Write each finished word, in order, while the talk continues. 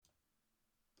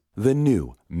The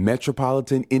new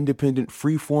Metropolitan Independent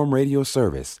Freeform Radio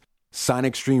Service,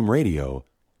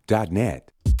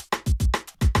 SonicStreamRadio.net.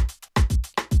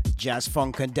 Jazz,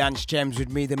 funk and dance gems with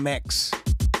me, The Mix.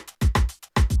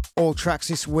 All tracks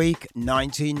this week,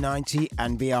 1990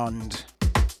 and beyond.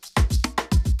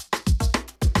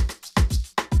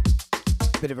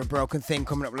 Bit of a broken thing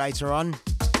coming up later on.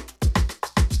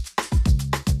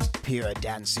 Pure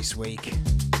dance this week.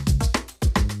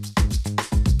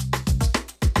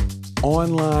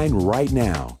 Online right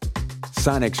now,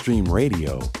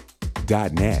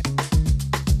 SonicStreamRadio.net.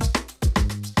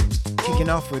 Kicking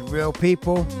off with Real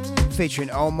People, featuring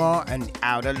Omar and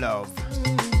Out of Love.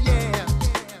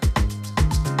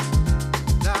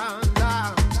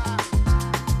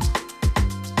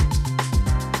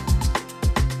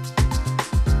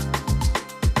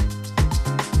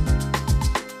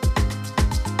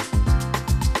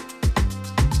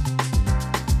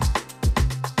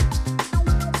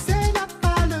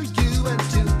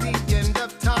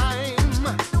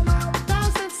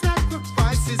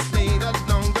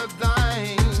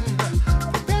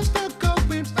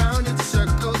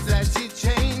 Circles as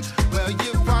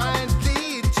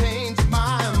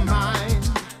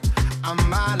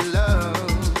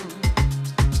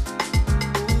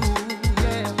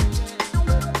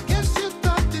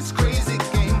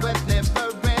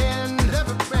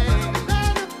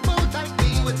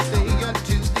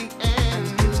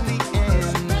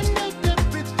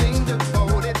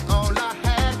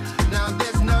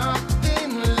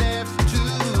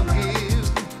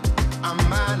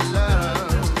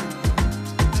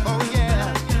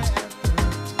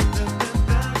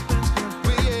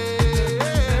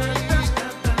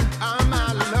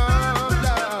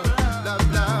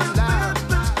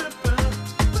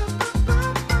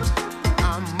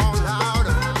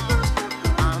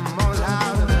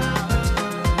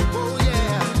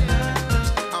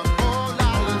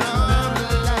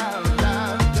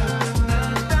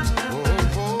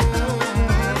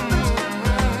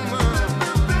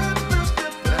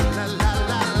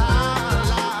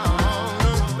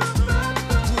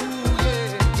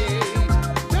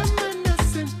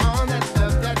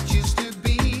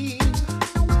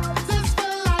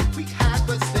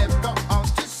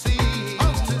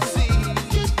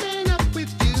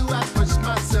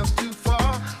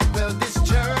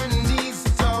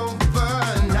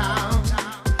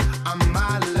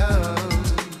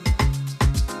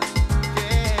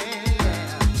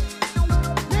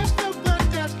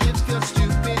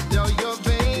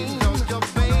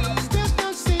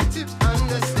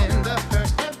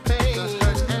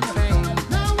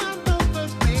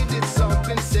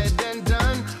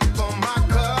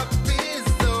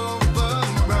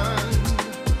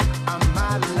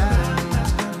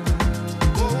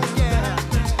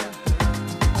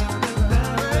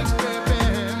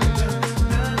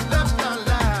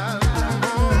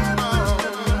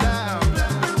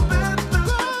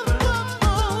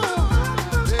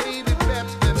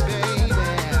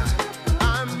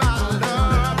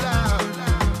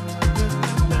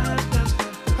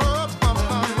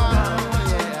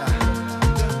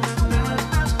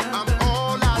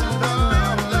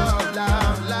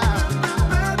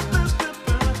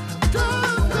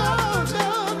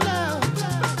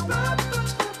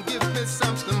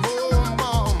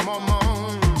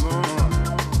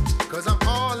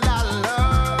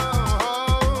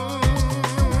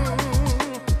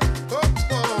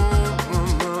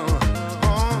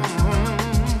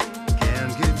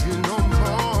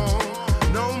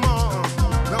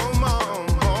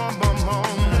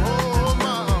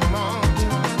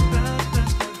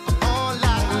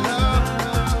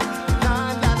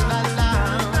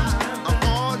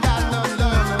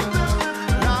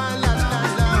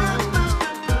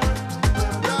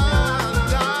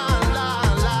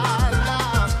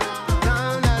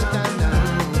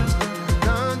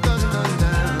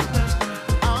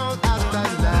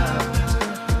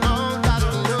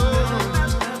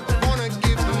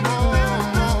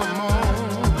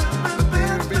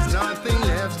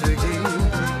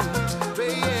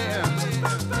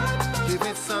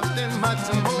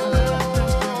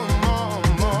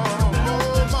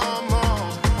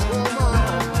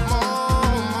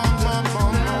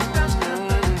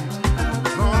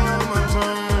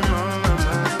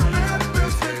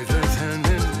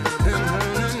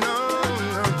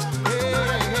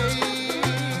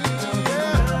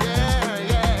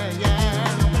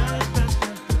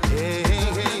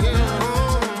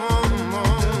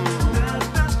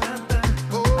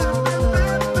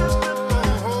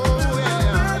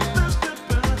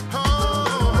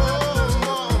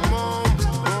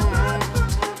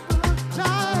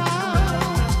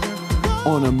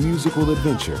musical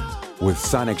adventure with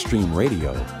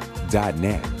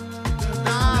SonicStreamRadio.net.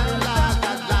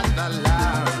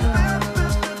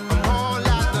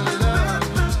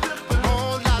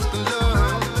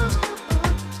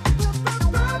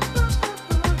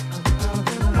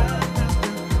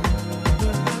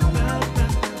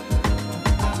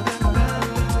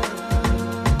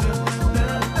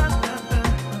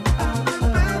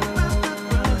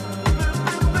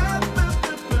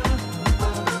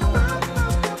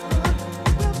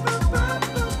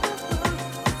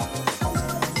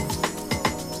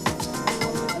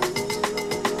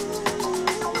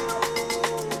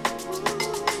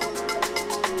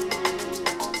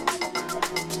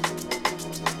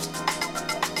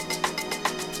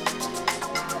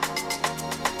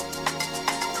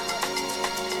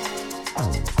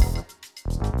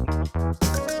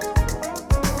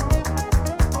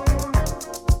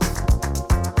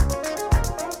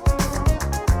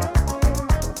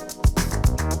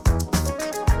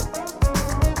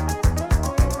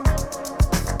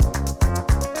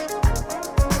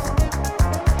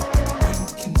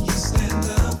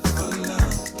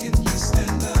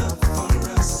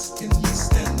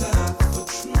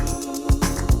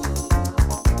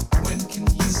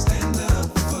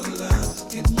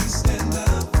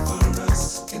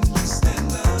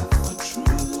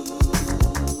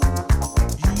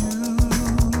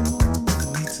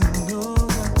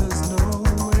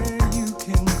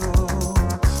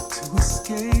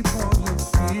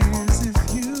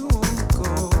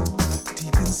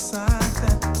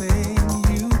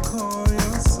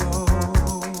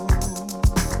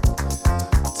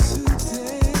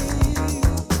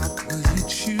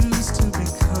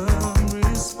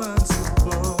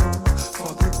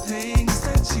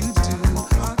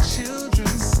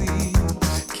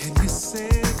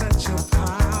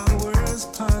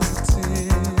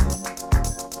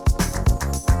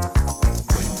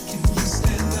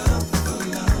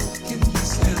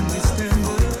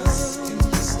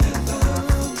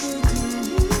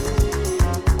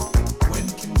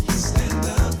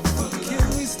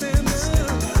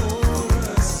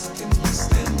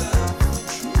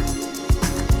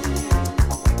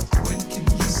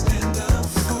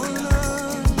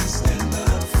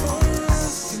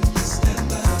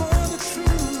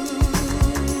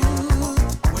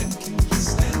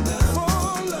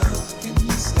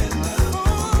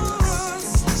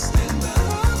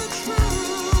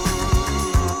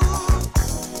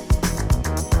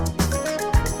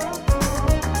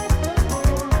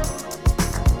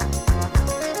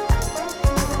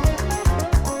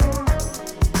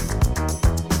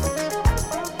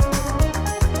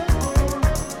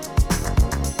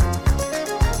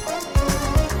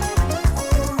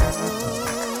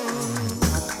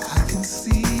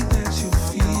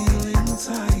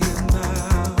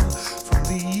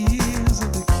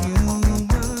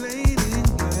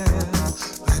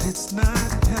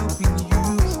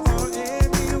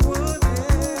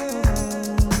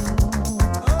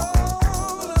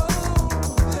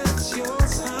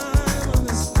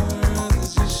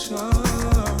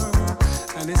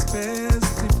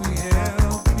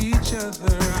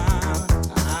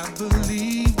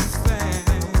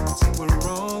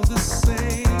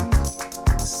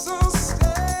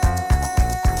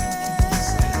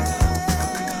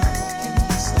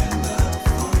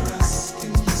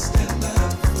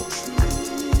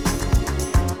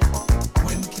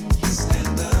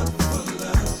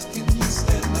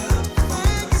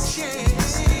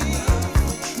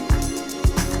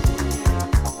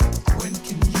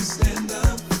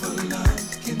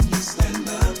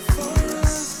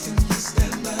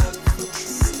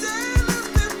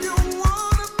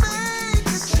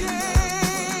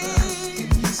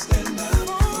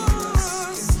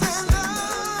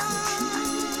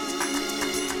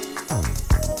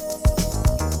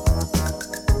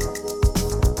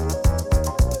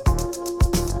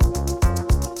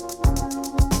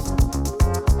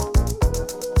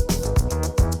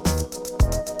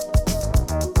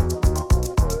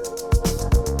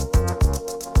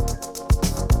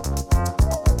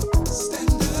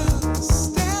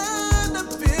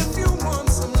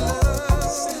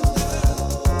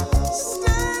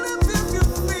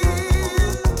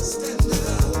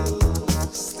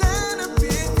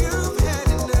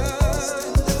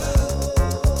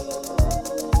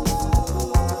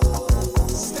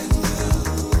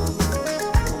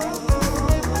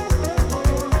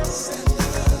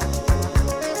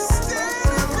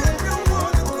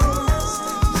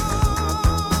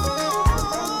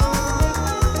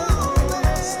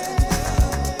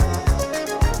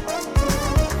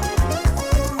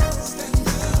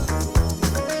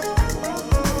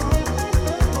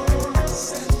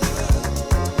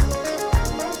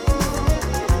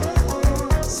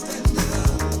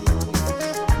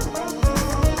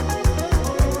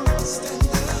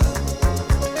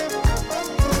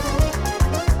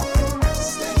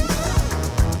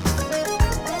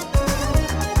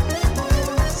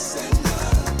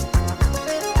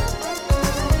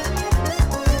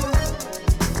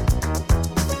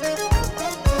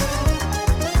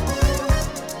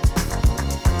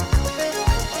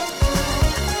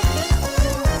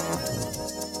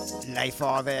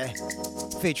 A-Far there,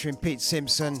 featuring Pete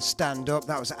Simpson, Stand Up.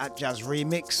 That was At Jazz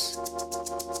Remix.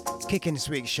 Kicking this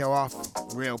week's show off,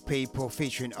 Real People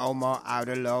featuring Omar, Out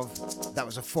of Love. That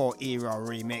was a 4-Era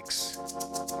remix.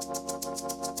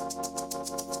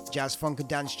 Jazz, funk and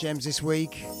dance gems this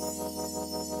week.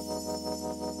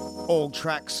 All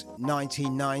tracks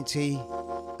 1990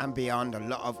 and beyond. A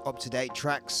lot of up-to-date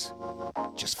tracks.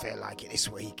 Just feel like it this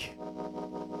week.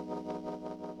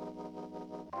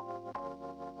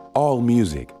 All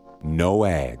music, no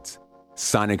ads.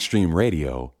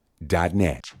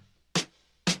 SonicStreamRadio.net.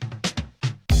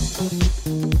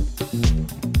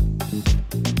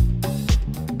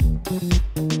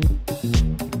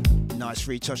 Nice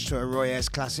retouch to a Roy Ayers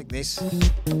classic, this.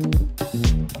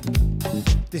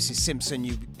 This is Simpson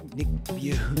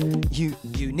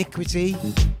Uniquity.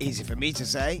 Easy for me to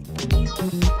say.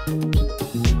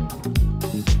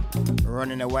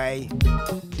 Running Away,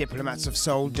 Diplomats of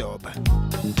Soul dub.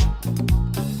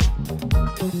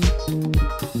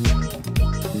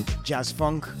 Jazz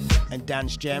funk and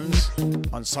dance gems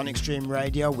on Sonic Stream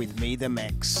Radio with me, the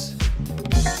Mex.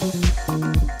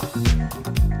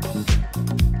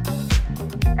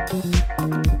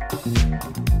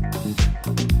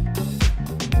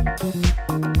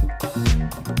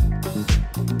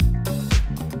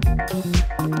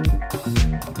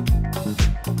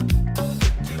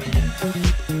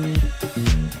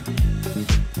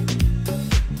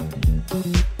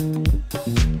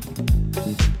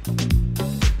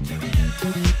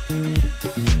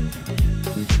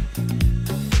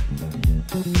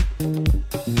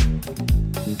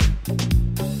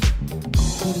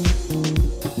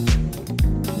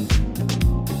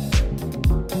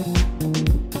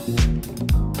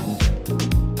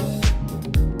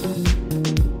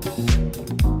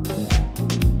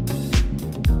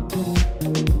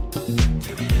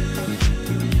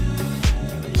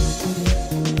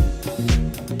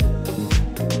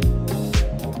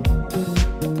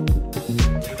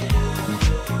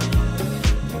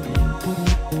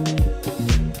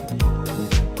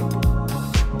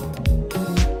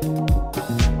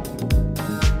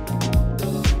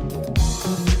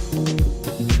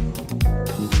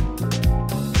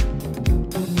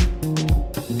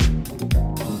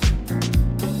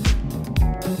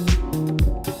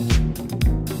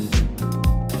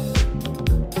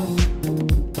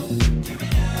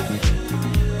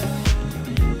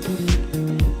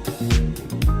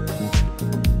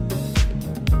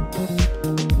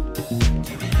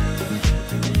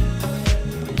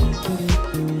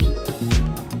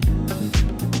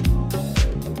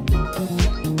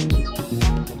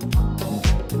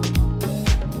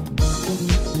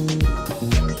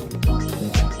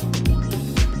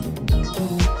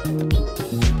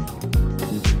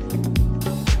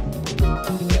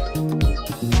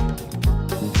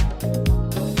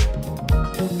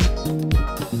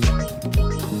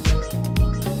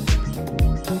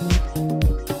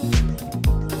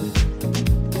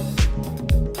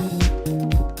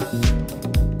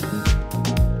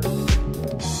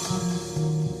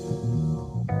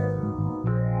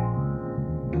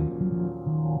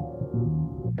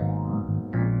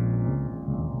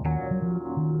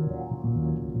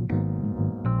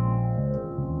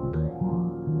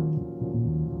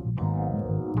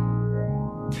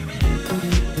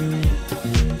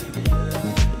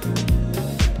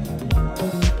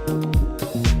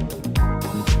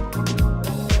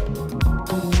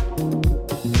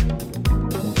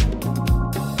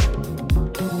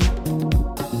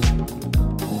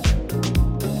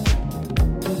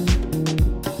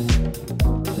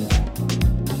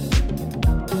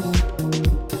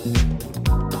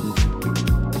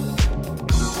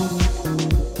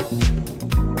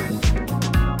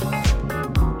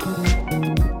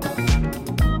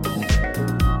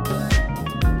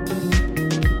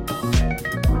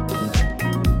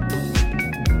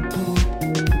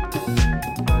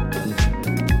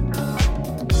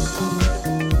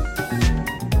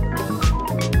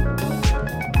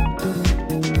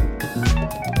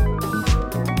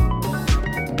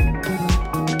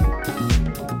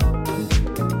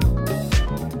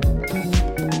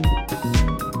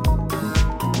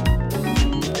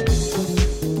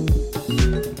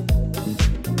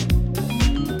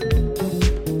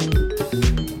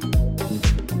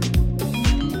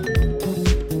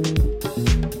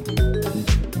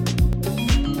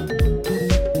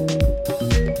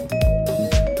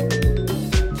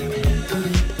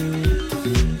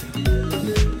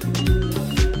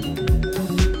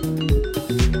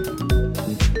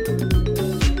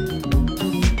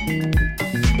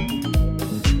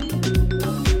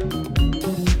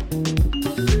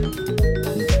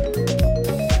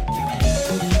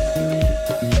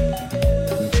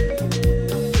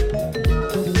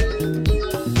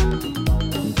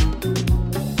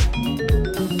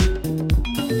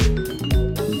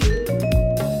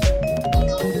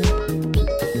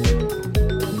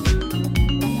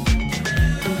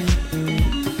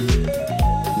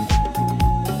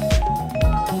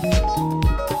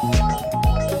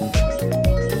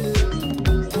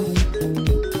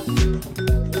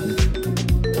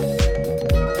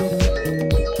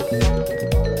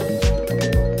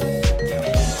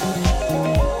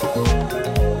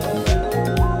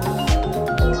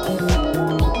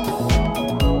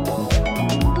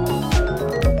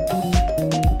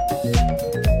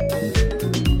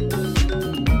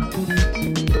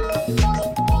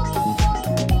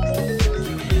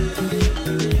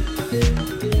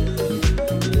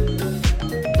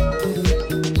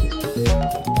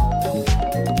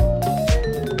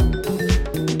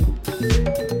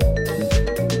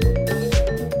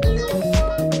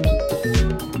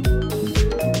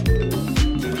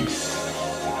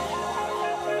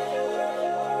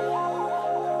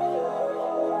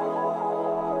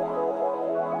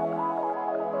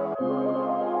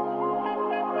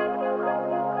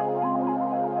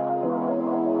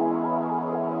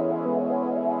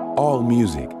 All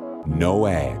music, no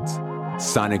ads.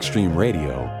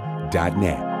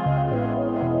 SonicStreamRadio.net.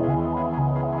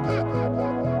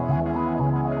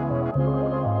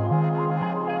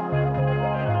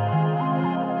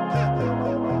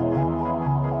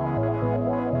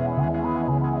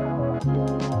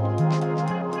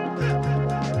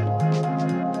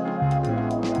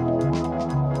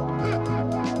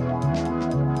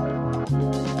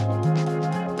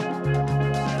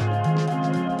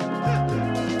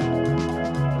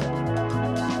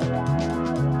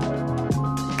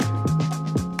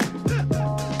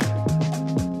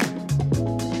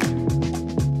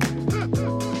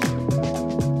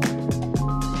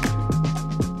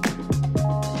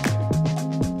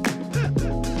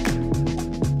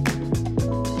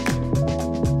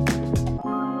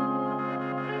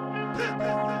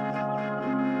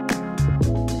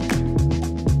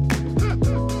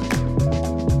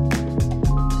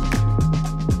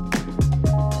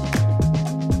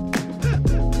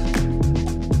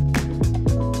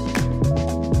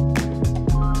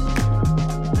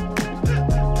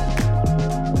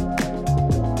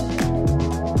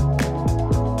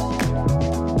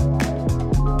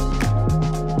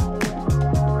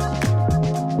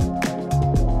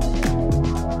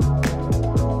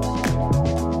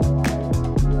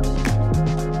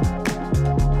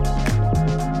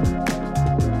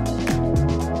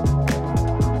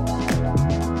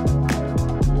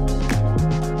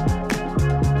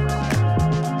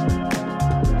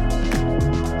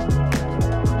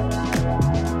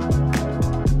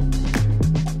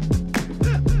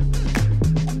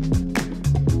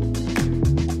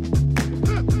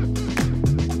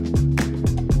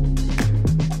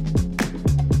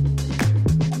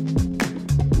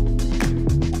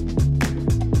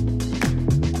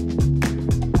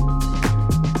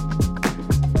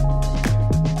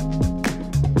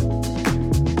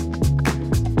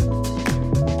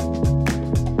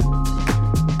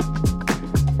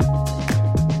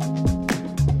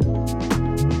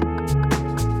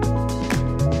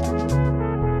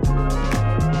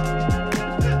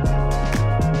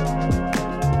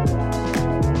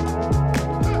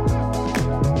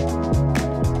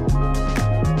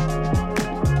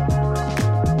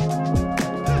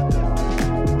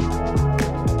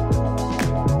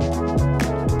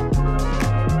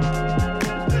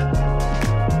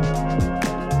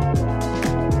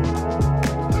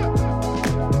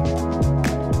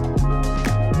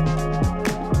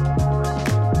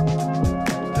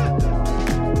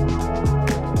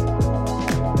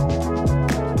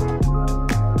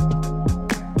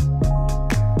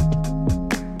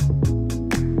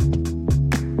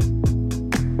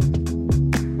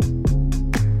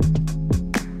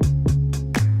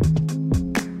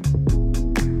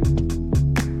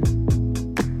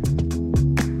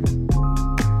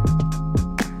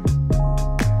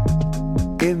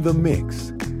 In the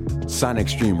mix,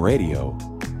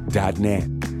 SonicStreamRadio.net.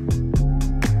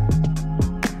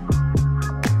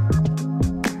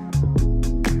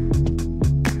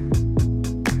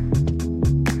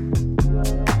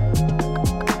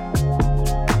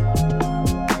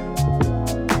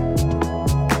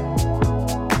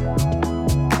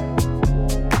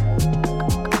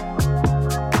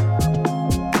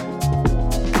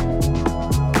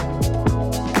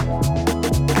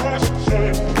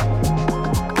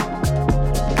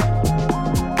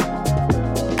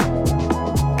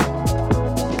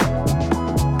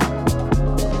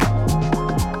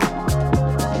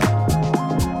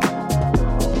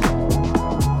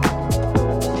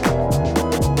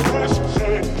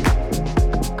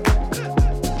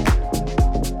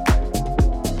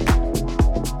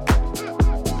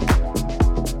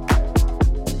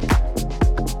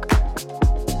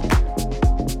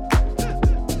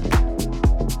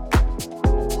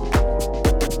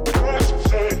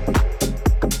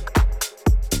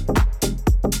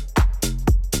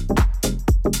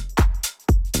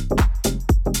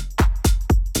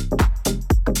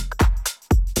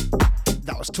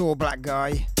 Tall Black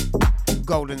Guy,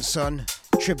 Golden Sun,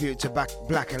 tribute to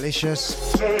Black Alicious.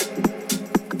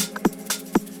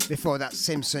 Before that,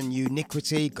 Simpson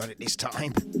Uniquity, got it this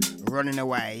time, Running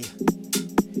Away.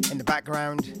 In the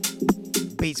background,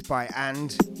 beats by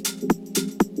And,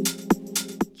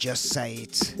 Just Say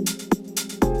It.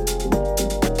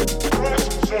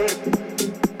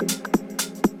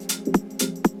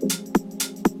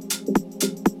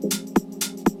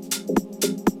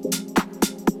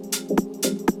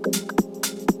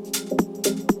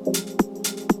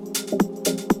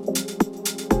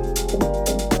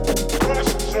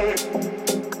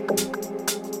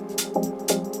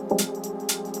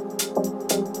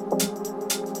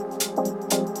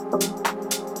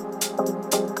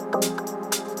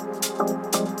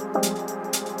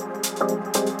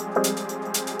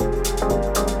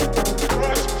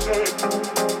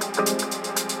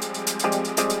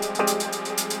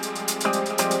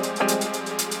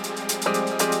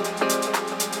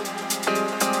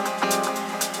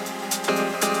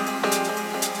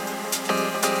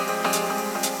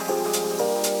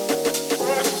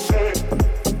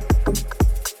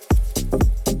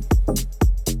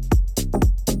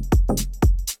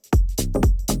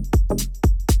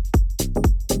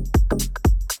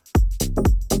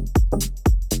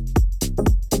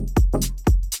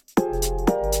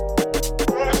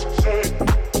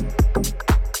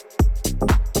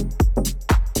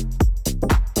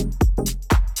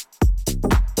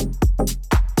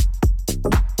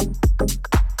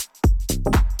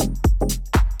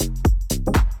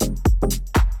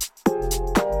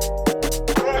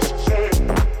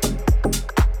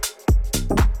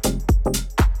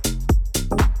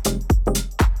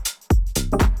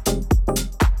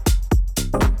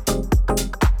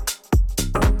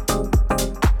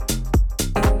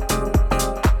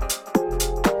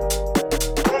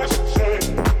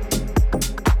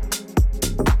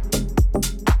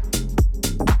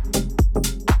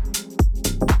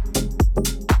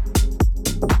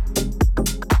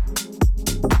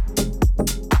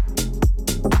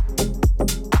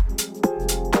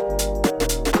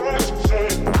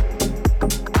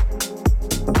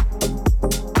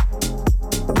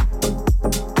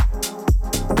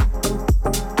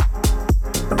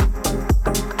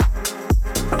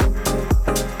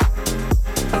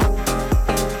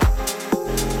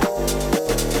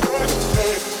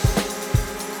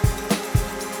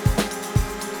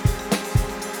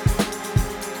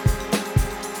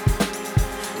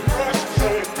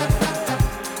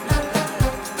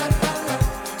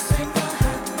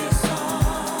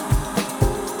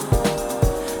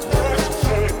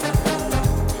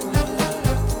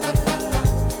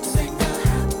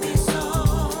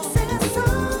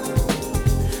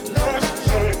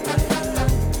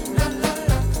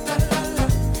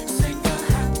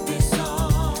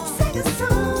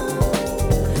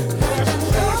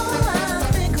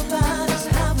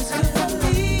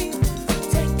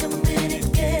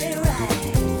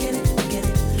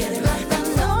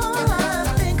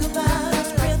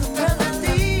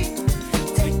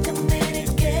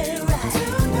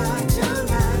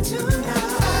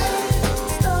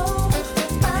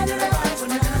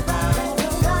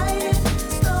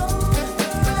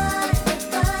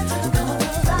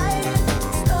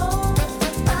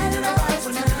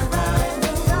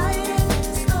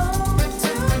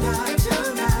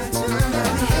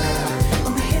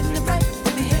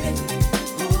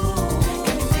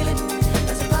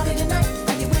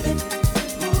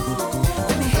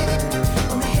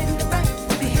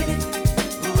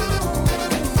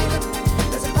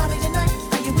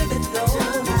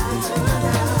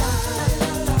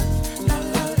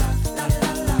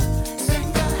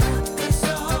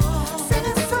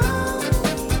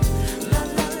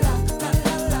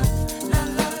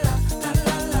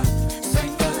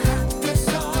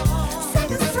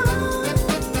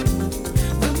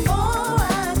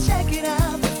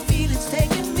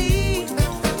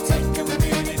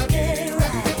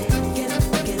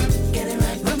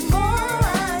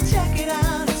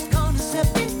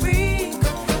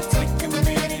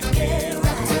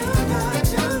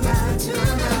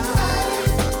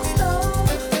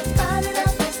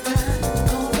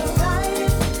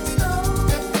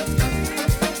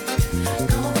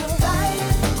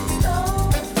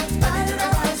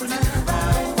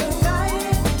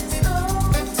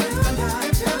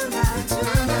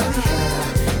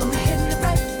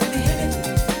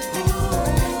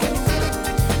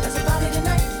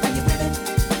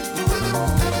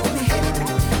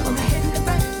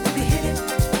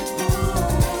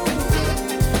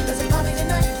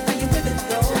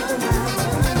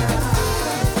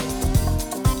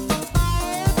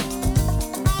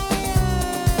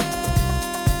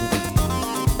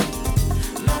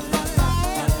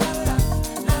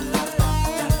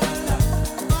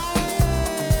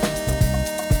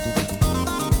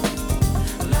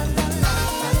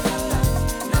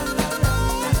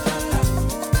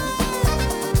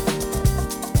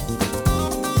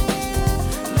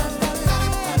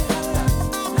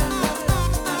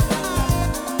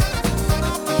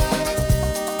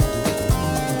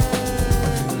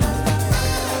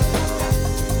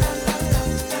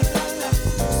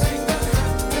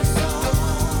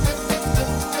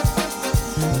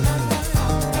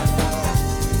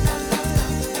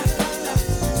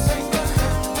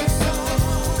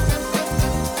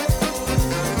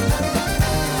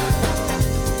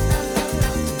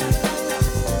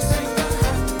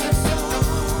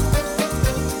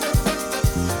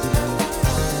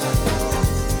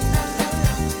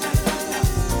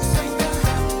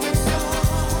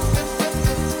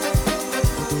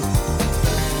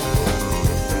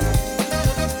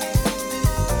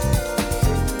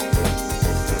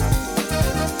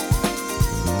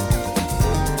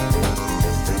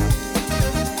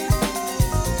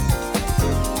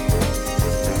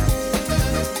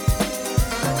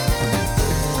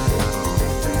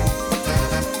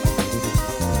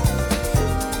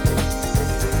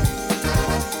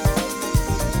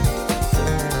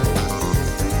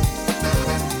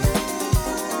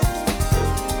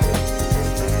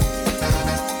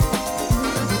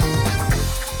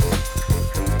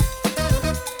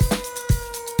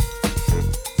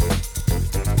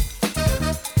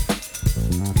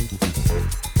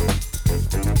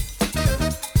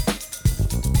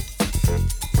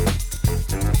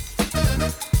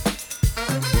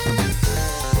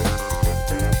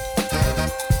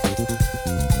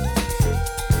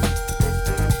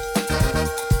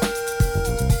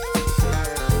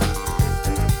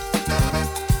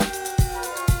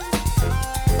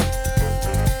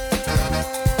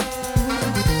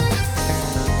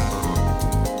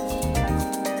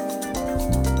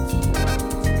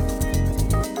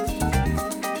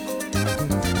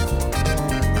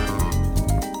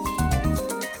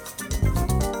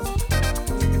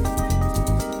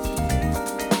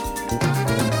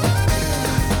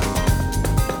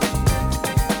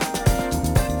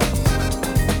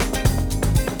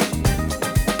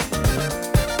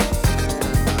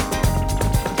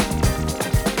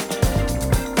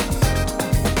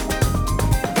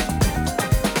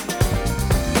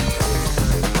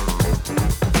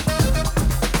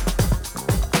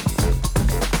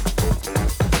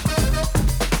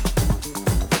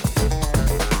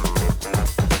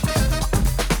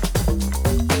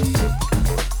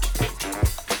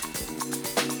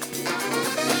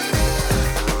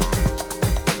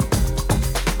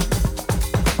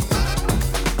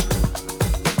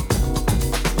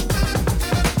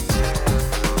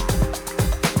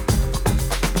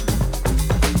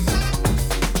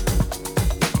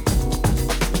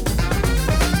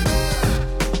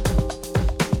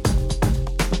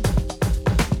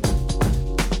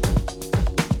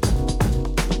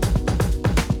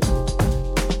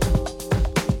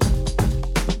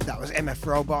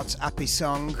 Robots, Happy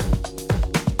Song.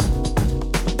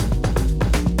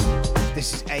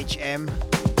 This is HM,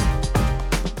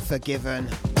 Forgiven.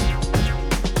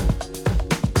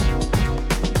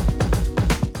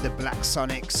 The Black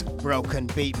Sonics, Broken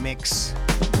Beat Mix.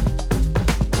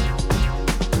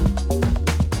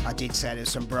 I did say there's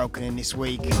some broken in this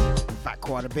week, in fact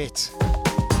quite a bit.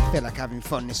 Feel like having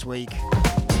fun this week.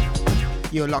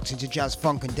 You're locked into Jazz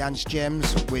Funk and Dance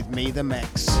Gems with me, the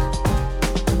Mex.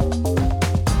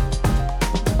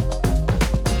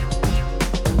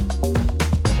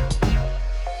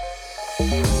 I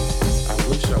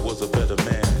wish I was a better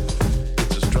man.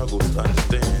 It's a struggle to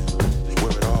understand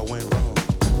where it all went wrong.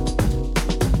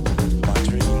 My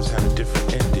dreams had a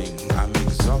different ending. I'm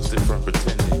exhausted from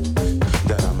pretending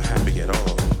that I'm happy at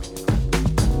all.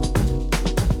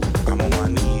 I'm on my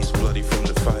knees, bloody from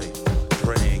the fight,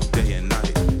 praying day and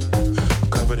night,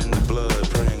 covered in the blood,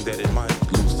 praying that it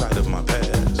might lose sight of my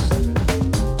past.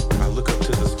 I look up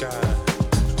to the sky,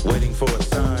 waiting for a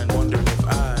sign, wondering if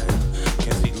I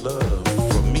can see love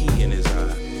from me in his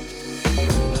eye.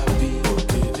 Will I be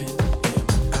forgiven?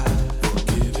 Am I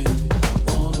forgiven? I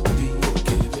wanna be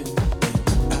forgiven.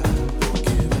 Am I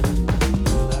forgiven?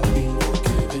 Will I be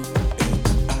forgiven?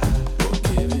 Am I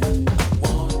forgiven? I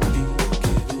wanna be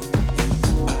forgiven. Am I forgiven?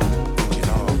 We can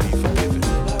all be forgiven.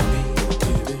 Will I be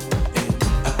forgiven? Am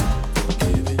I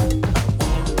forgiven? I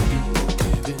wanna be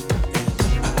forgiven.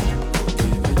 Am I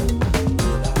forgiven?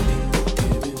 Will I be forgiven?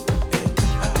 Am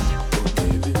I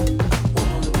forgiven? I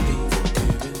wanna be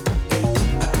forgiven.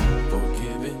 Am I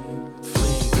forgiven?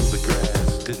 Fleeing through the grass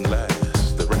didn't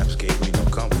last. The raps gave me no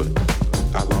comfort.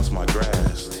 I lost my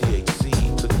grasp. THC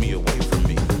took me away from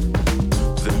me.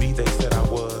 The me they said I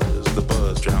was, the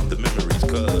buzz drowned the memories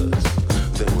 'cause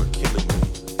they were killing me.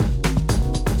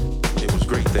 It was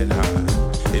great that high,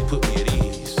 it put me at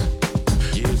ease.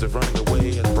 Years of running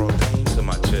away has brought pain to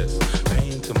my chest,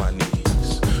 pain to my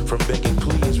knees. From begging,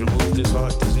 please remove this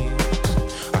heart disease.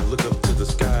 I look up to the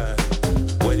sky,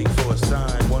 waiting for a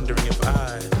sign, wondering if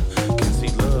I can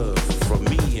see love from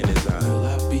me in his eye. Will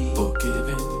I be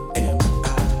forgiven? Am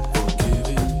I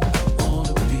forgiven? I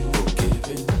wanna be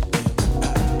forgiven. Am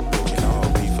I forgiven? We can all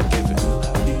be forgiven. Will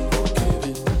I be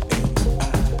forgiven? Am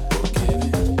I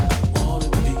forgiven? I wanna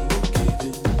be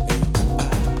forgiven. Am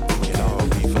I forgiven? We can all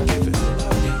be forgiven. Will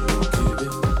I be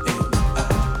forgiven? Am I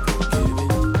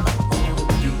forgiven? I wanna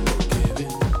be forgiven.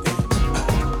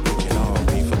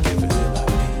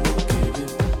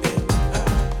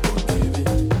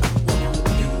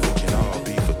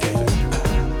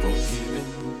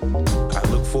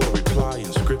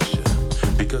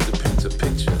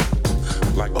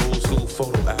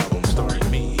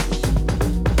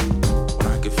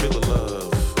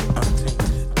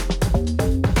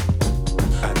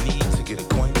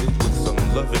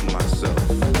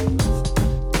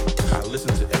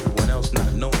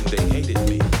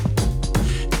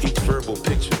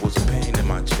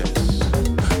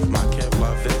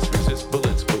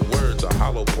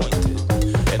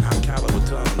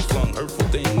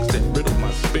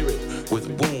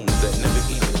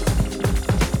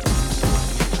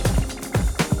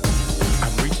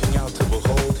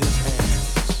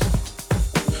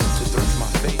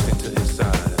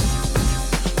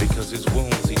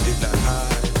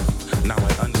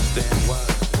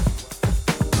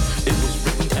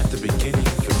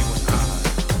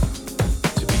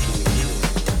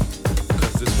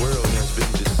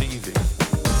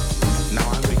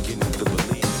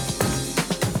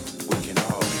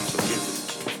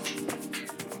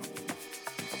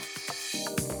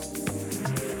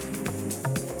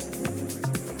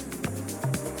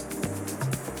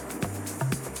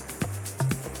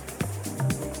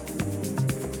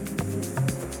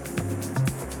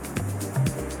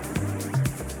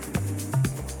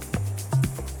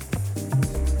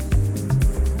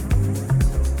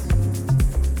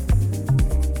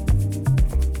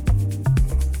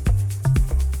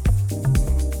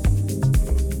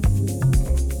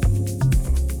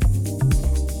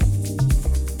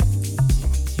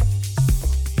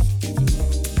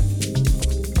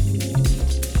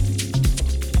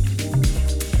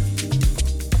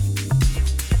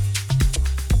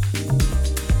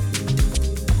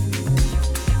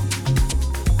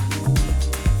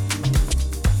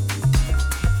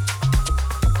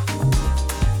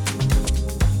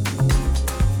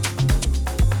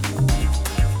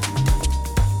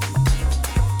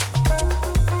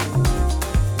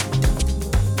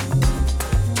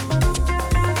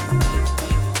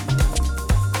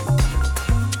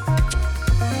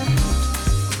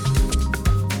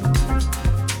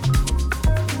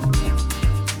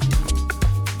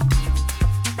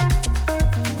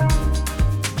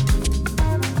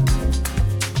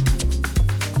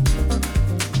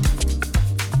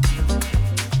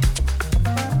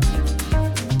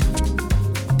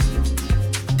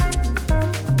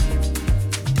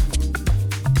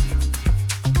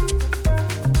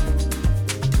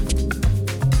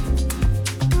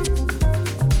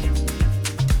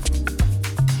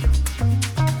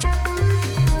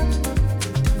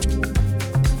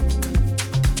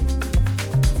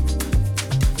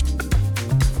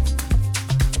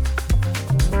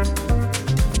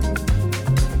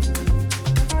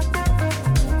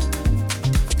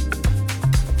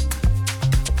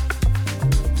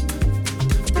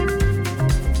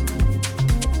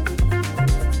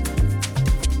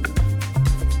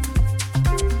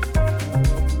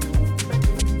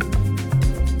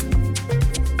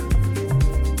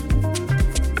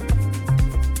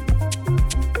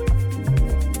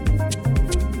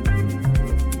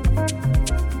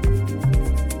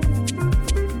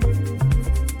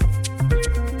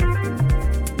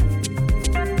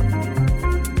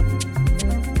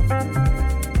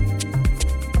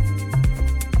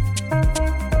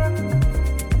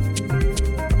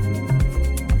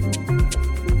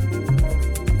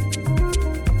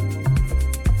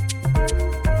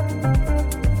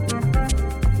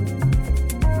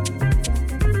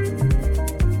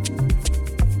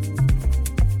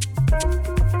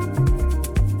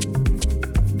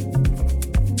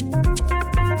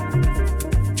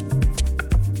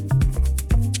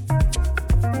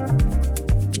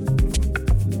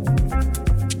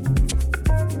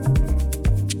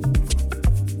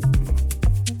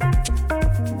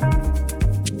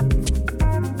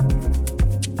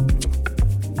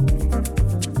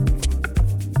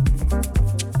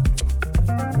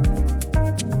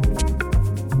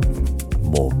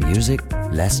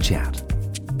 less chat.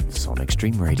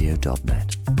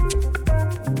 SonicStreamRadio.net.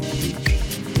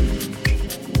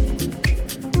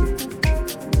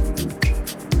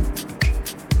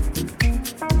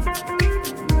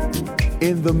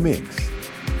 In the mix,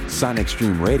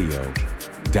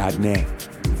 SonicStreamRadio.net.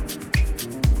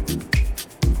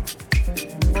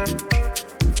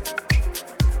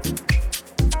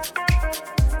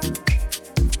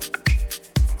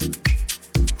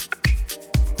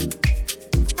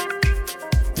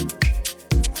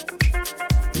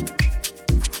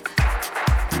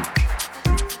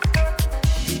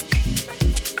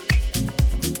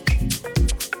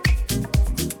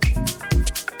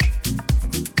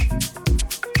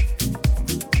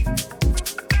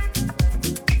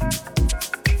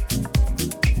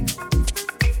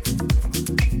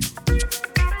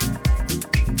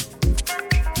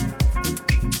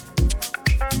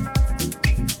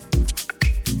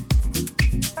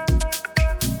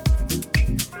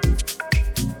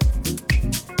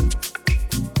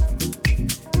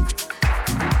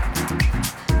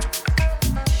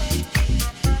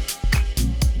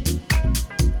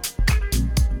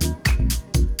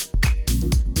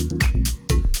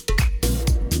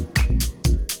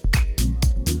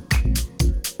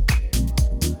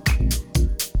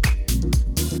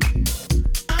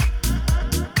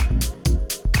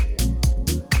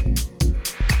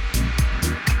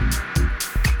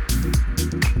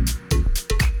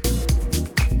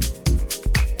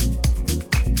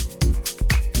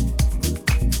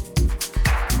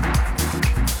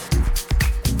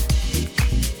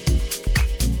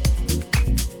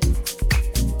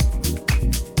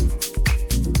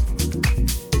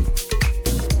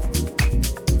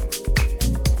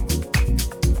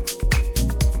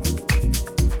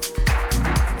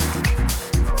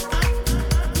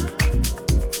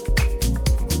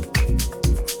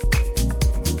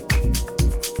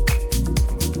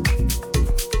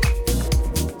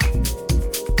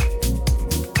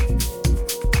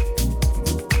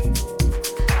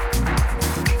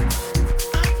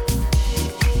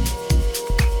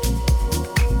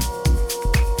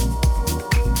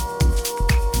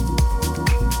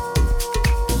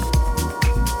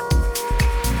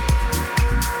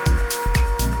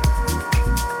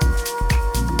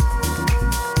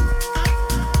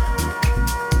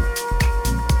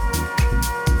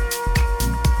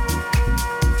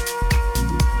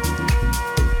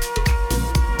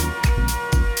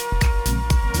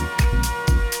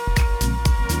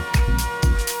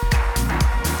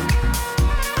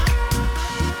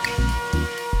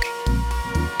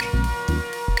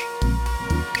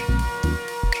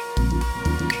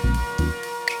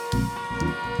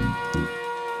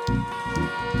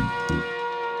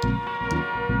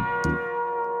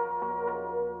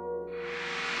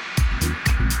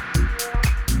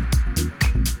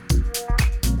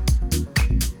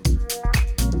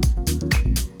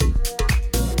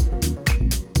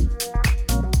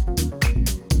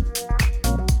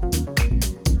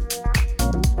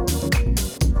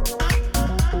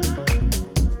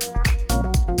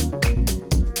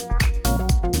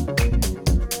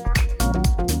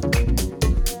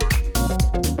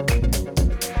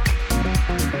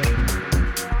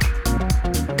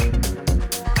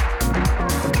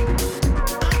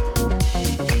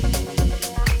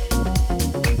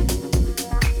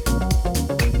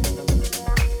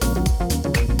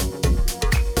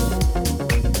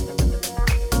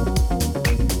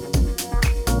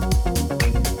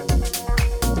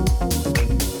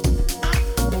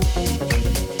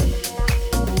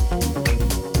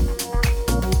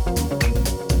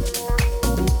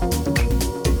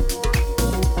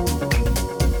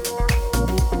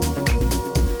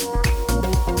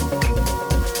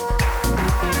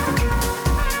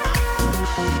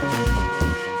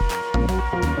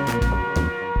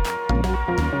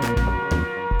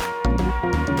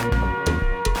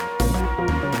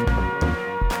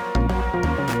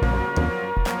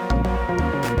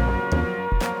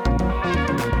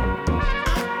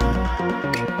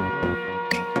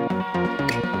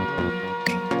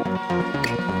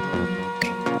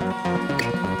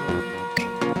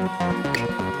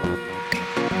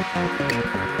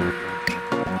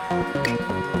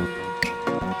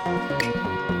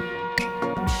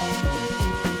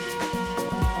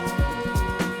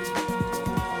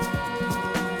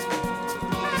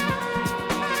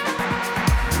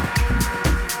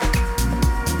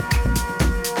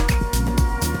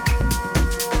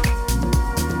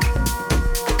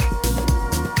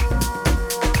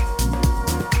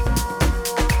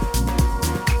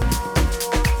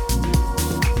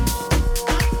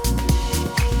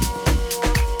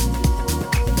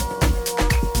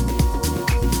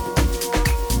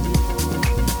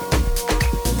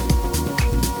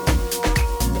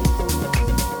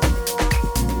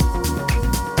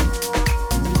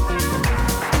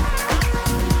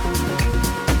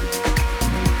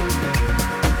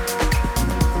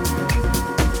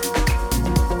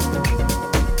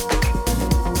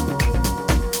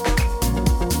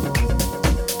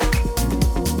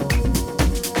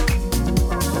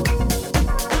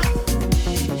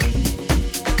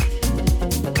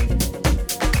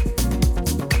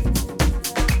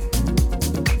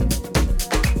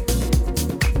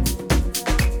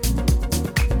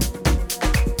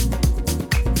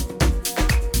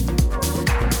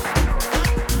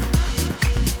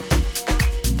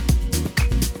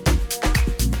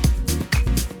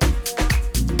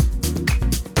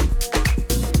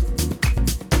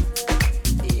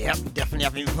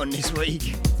 having fun this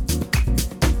week.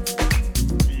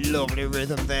 Lovely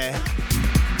rhythm there.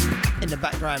 In the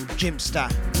background, Jimster,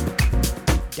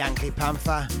 Dankly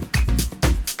Panther,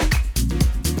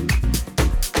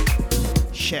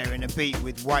 sharing a beat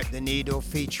with Wipe the Needle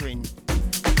featuring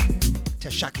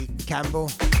Tashaki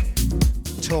Campbell,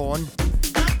 Torn.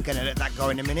 Gonna let that go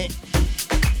in a minute.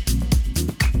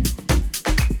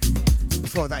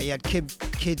 Before that, you had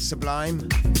Kid Sublime,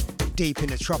 Deep in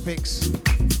the Tropics,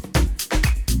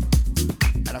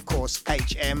 and of course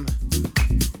HM,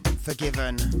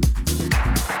 Forgiven.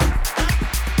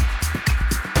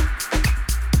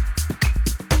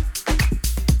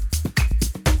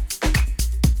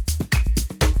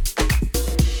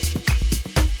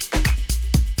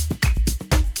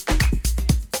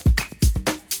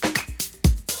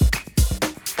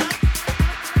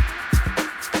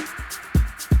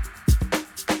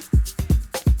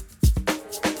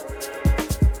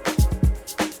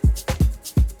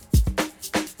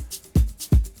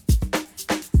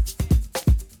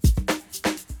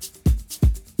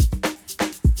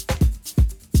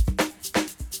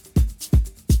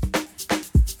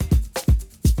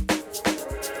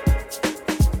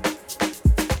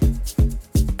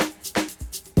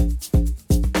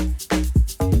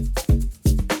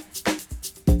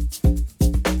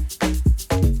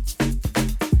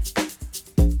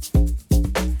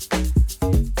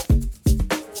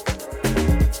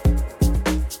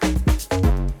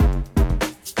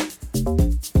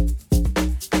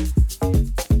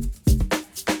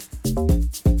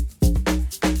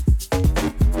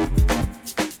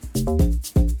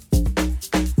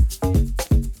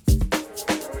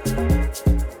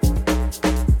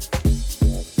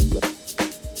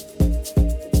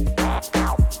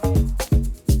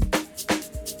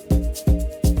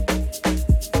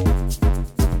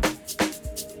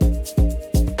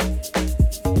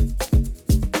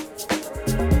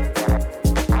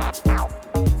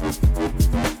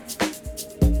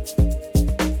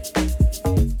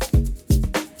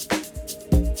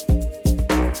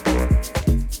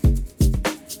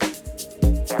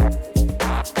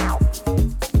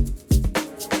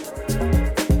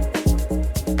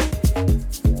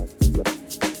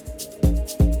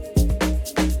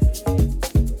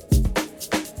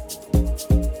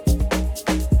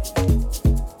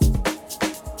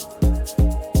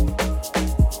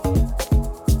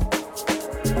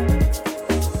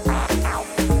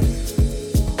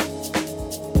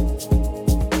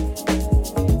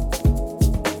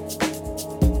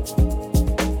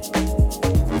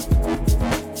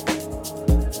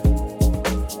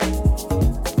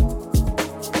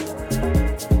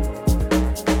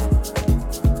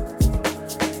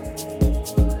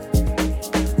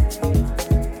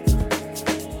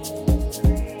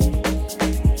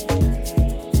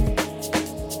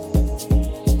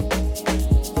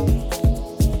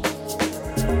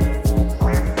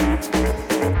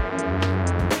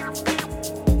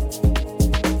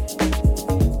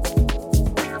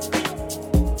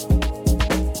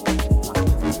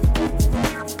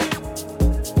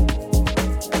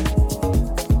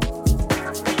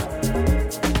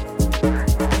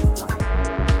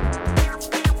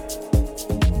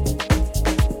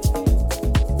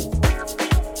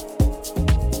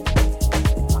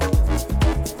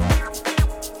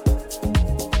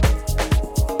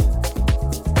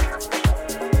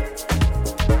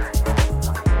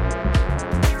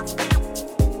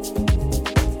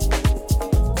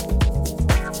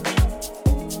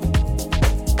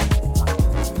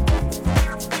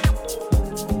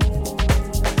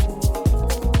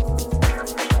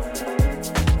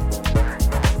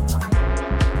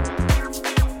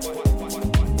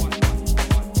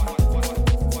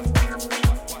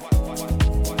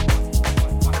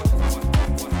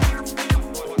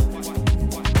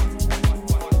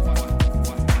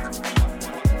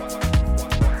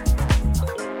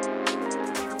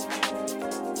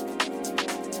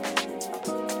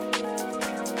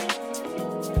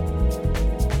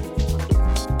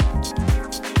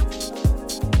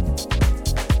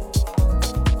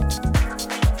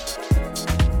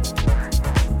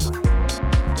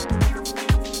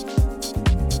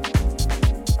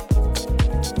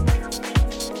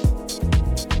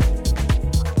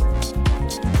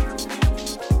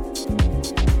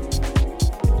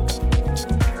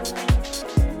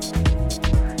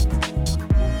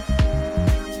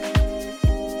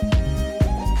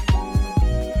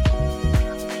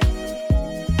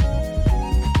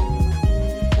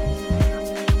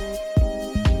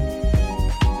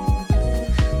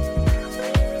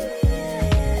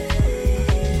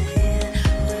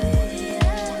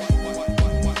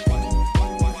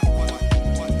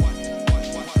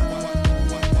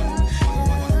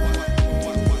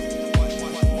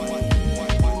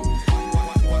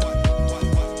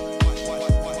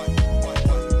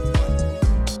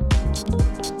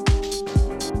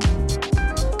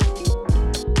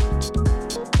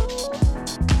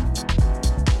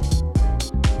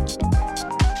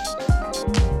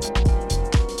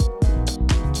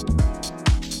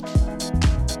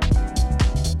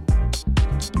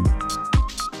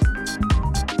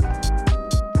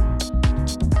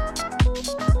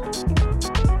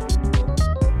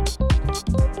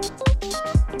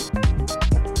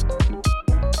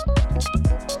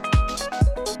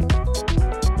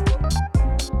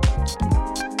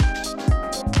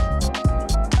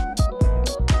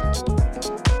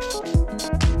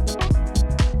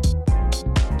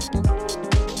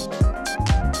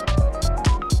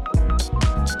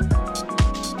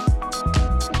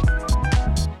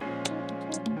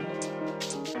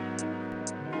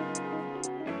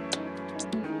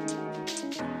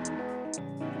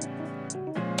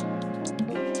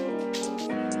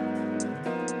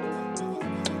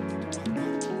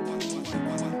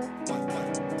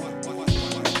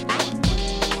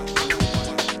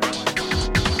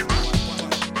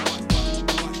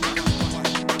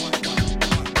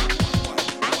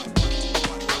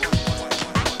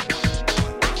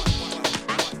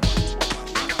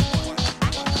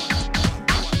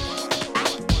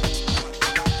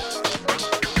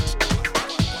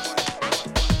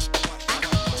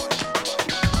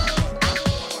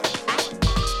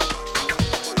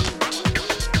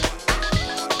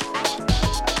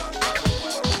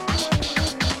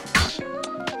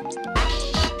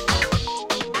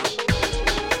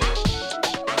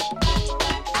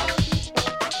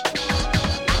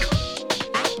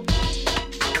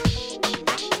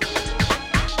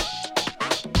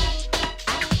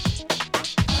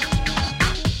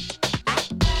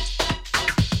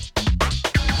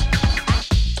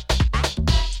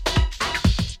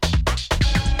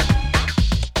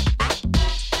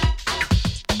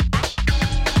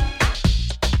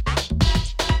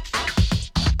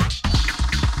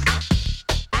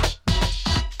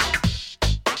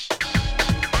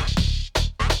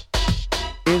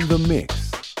 the mix.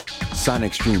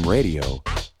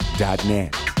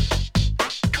 SonicStreamRadio.net.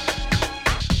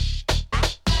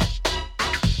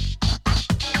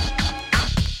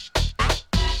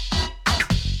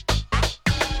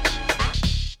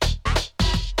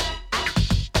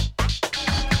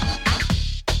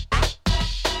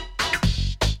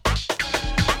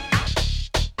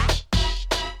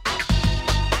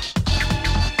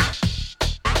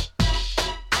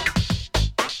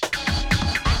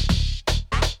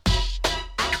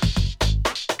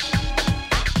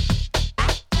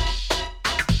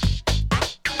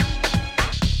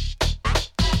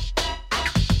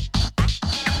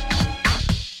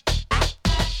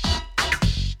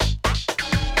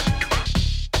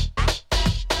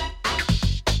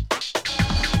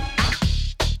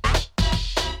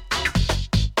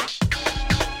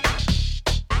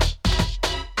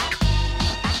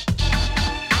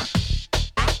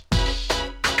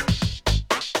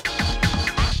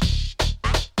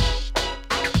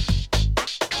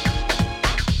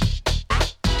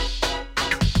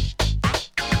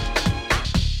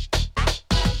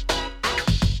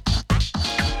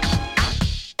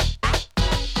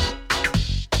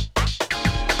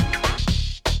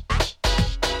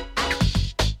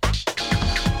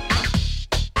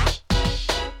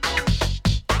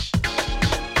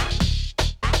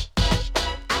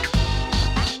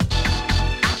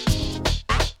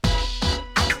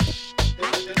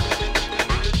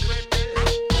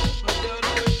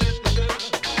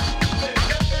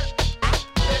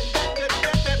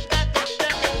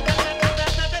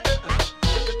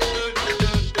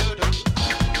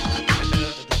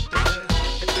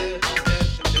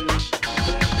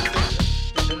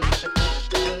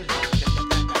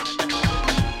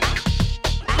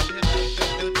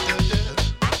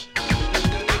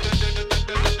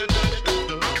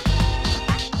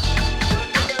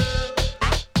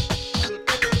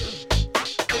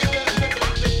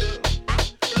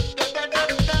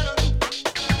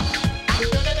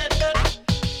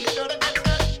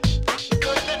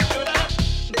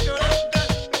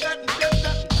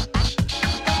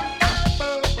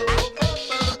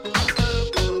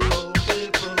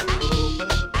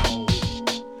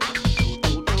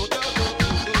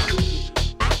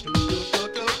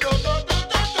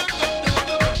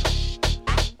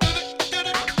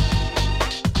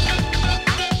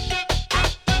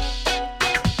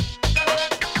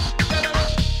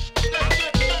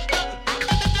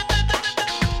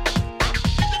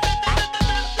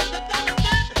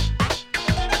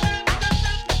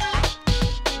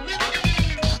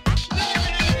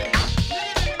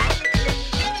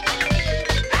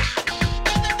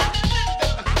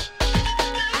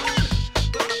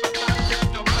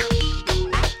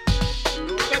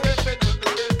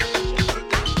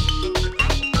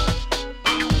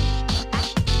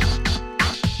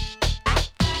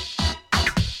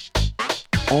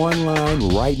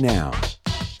 Online right now.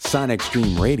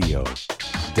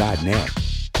 SonicStreamRadio.net.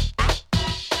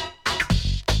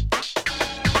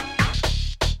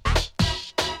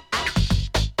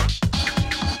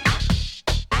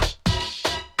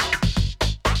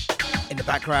 In the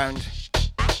background,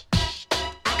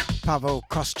 Pavel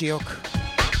Kostyuk,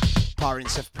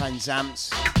 Prince of Penzance,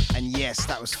 and yes,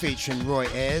 that was featuring Roy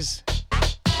Ayers.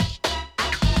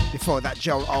 Before that,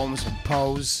 Joel Holmes and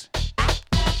Pose.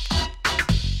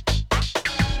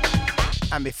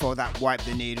 And before that, Wipe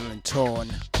the Needle and Torn.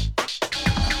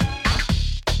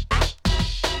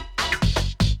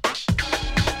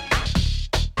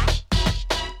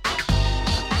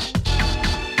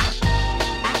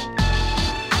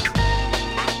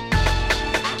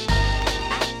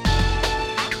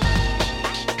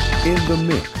 In the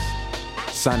mix.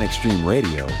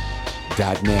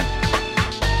 SonicStreamRadio.net.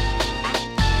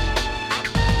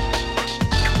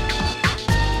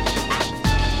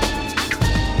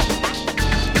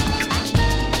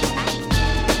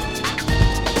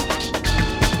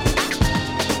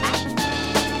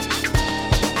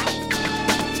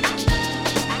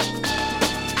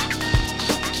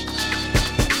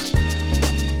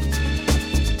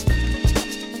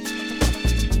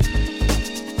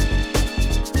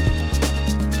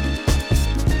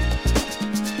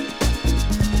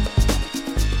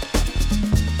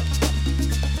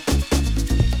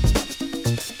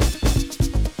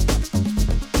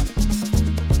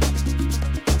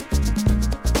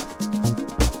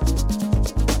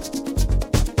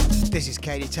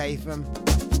 Tatham,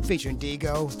 featuring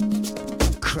Digo.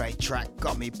 Great track,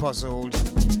 got me puzzled.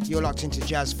 You're locked into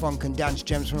jazz, funk and dance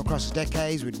gems from across the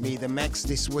decades with me, the Mex,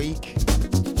 this week.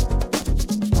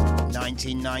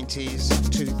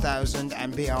 1990s, 2000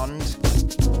 and beyond.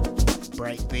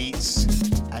 Break beats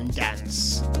and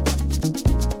dance.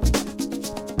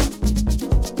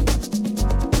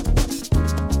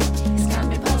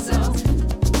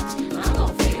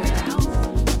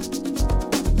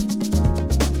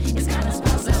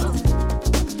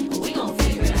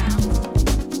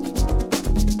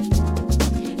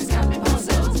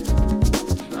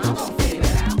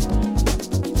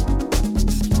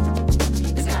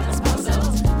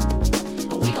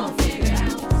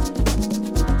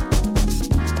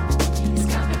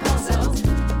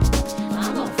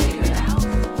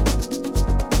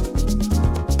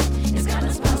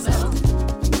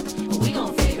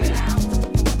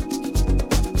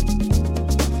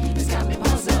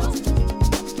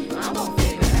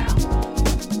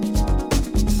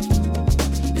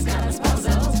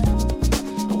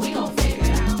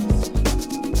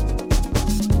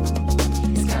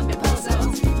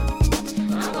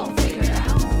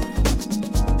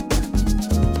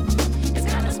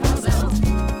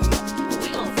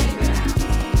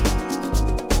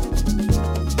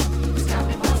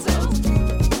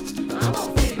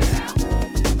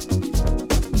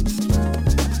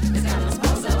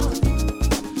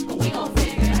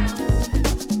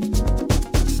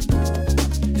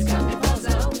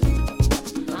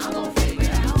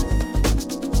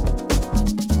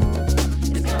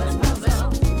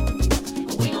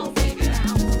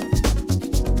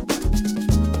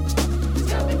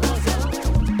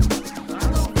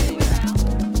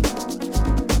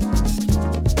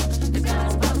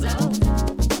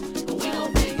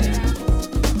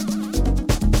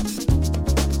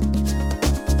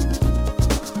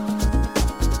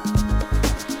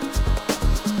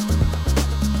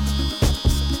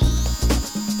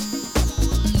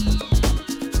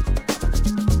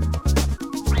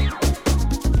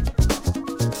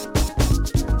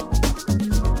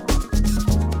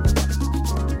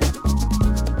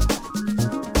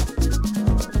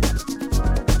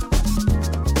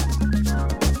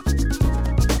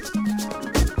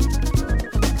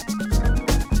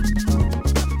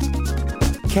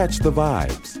 Catch the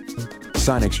vibes.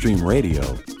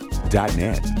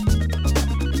 SonicStreamRadio.net.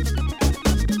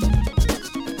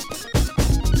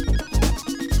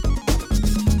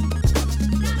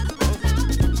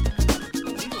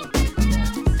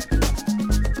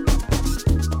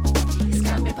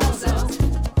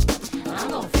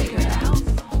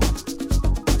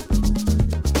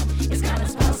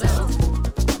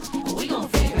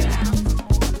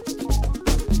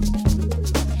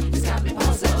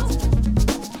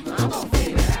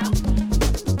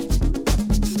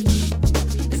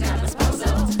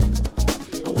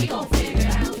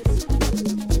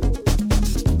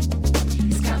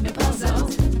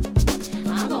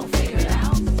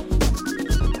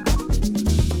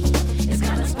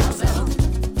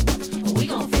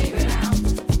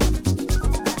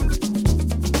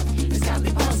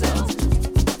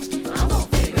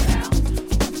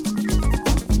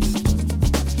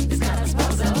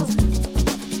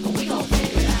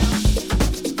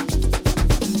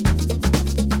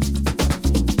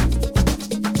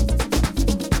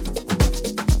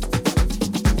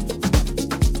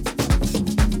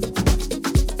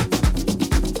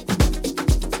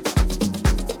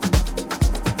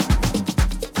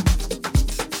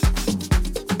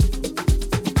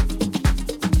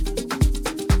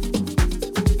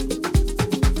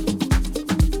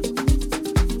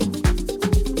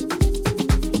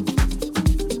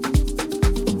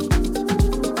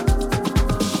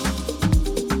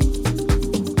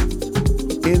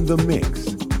 In the mix.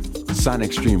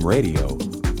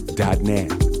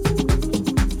 SonicStreamRadio.net.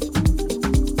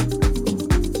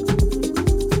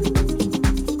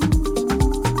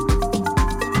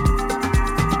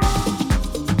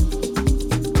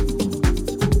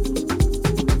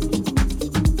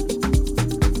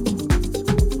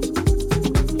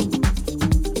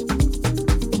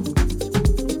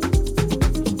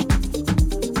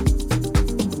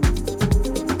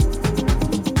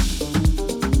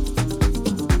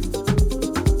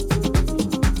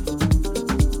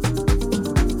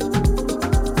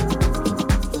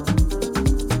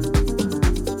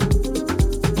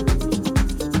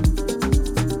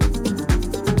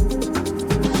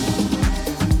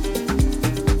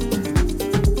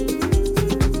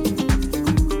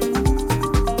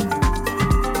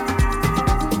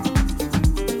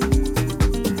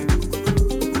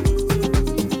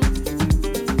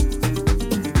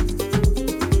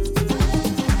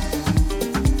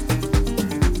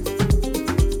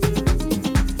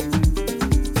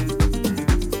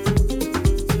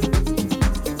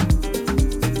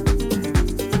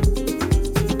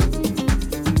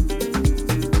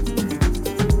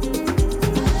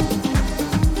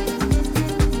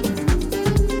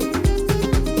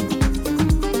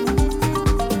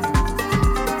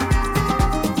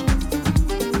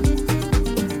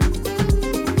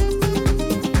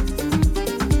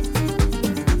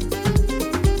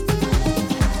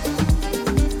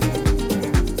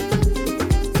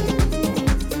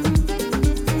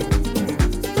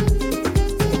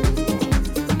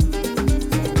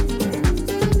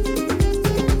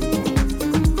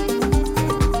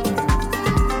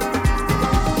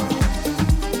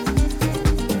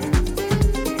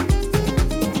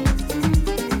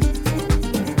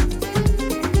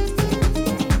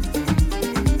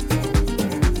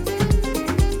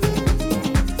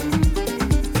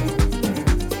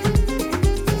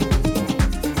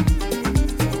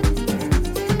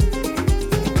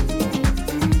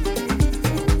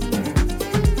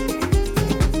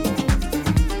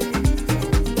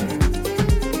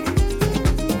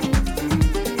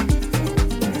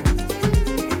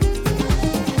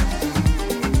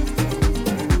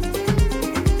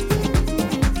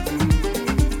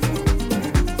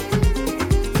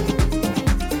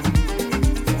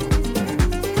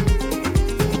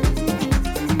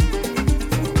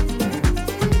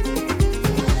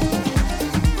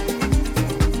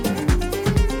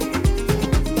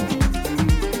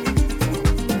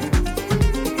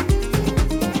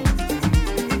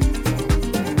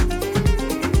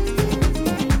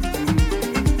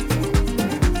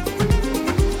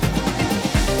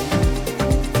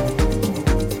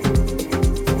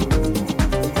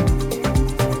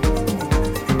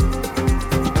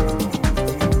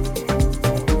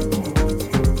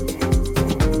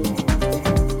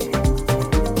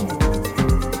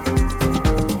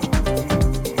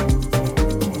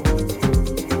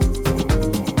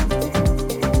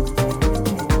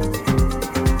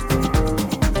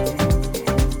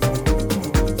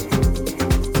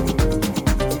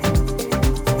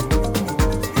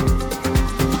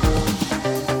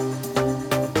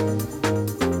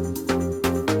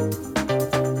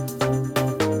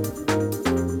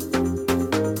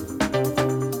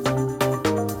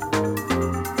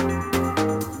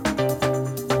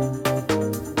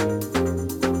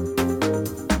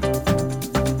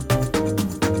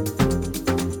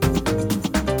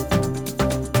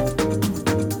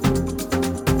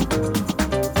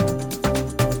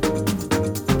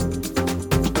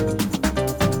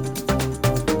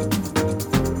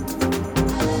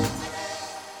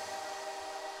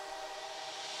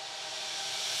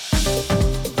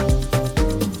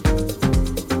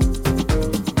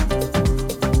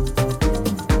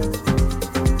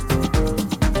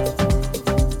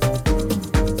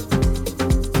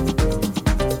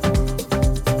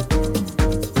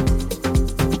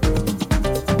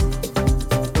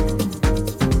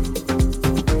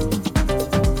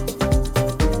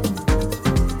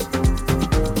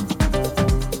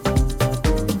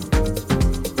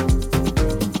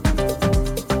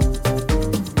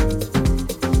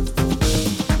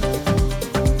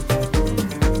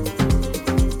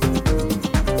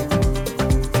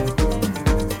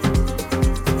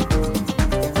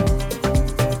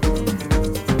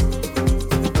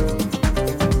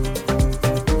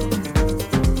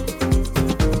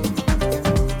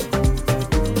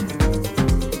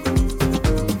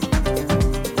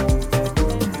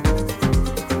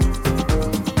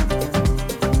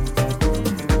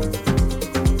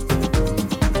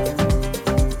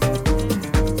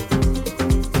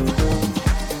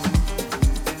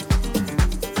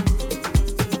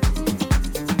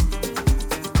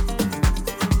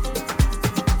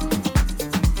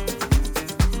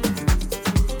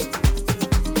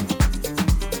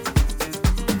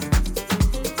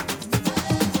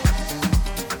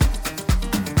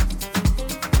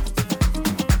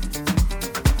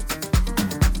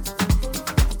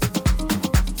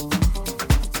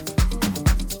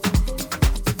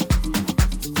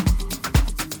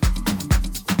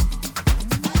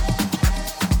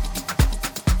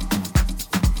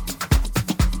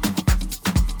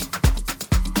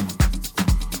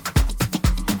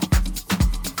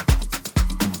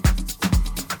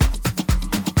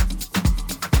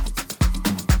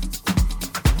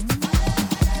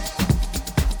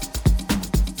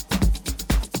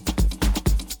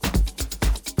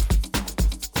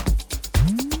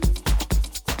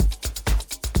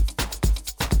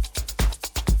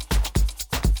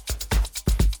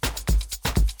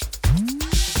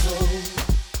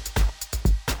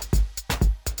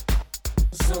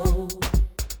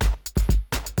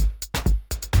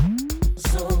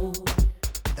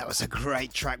 was a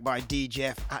great track by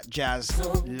DJF at Jazz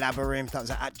Labyrinth. That was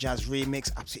an At Jazz remix.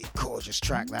 Absolutely gorgeous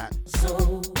track, that.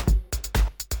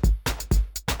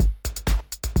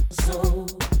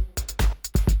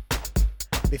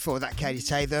 Before that, Katie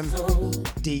Tatham,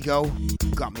 Digo,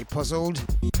 Got Me Puzzled.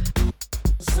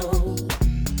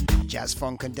 Jazz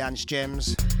Funk and Dance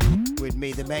Gems with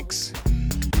Me The Mix.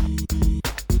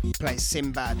 Plays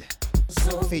Sinbad,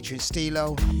 featuring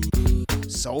Stilo,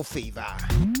 Soul Fever.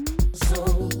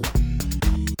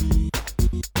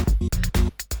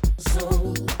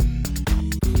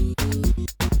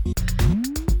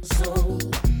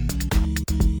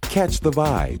 Catch the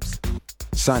vibes.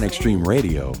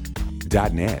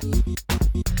 SonicStreamRadio.net.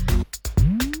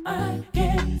 I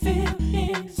can feel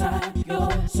inside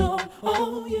your soul.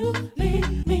 Oh, you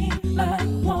leave me like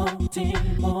wanting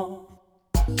more.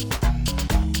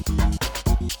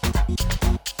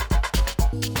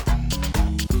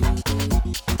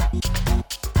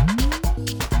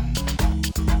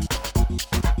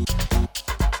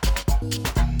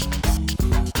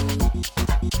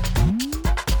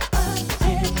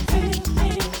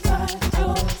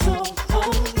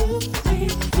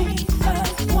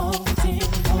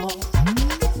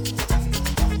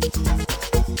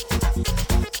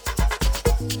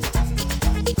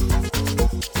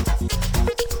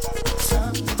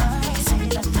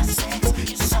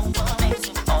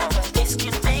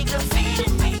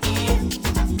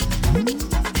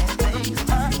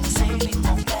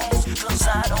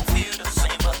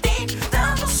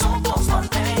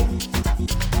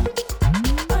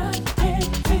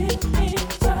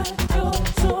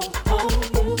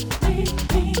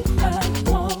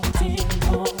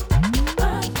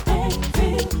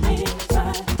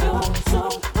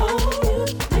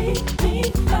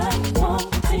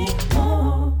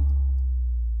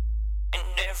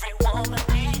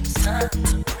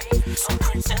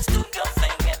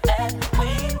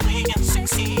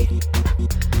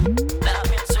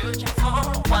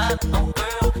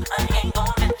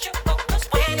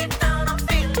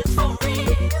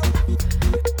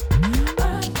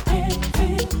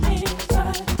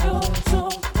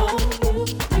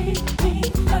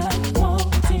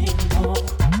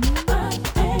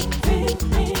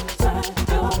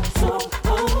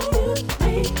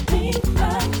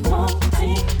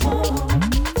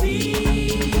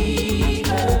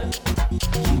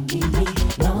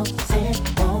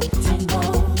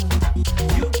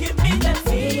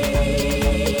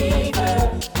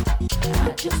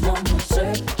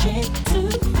 Searching to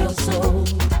your soul.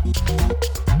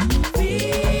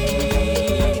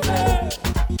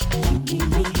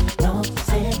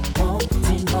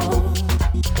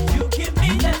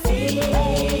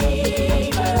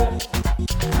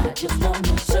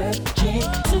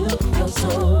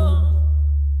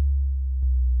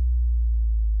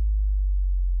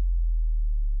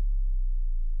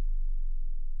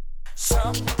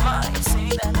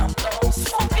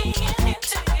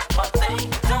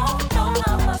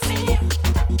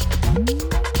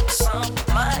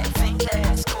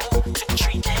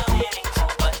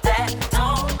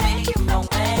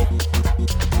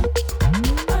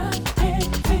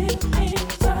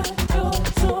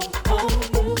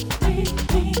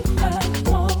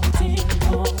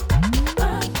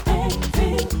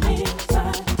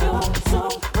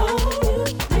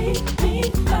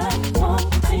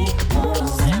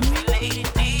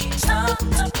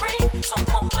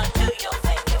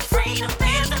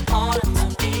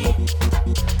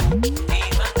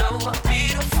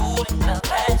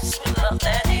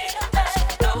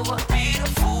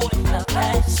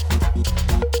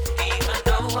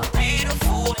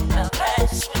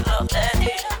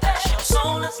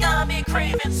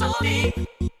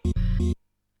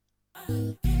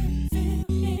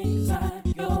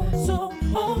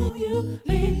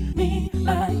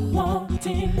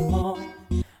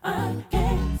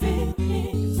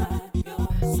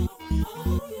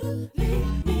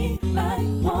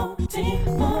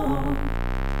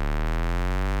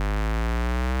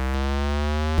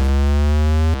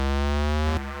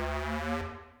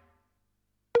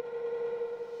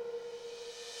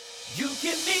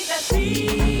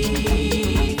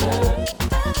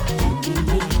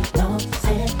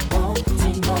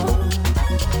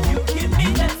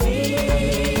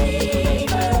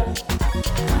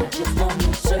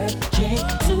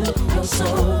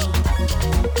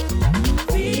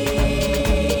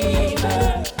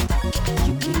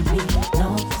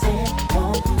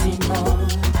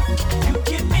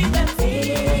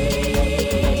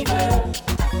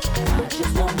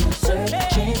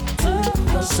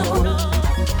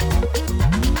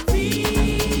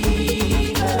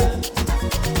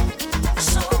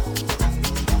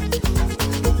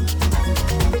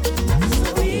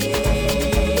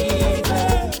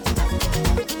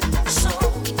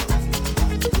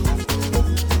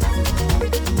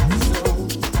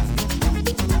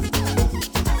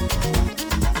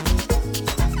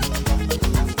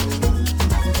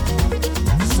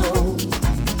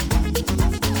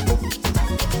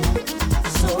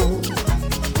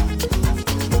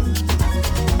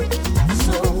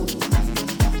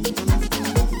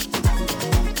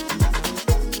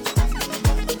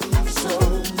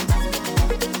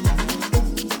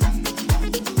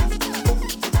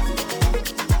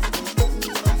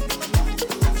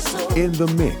 In the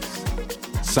mix.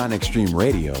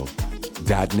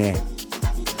 SonicStreamRadio.net.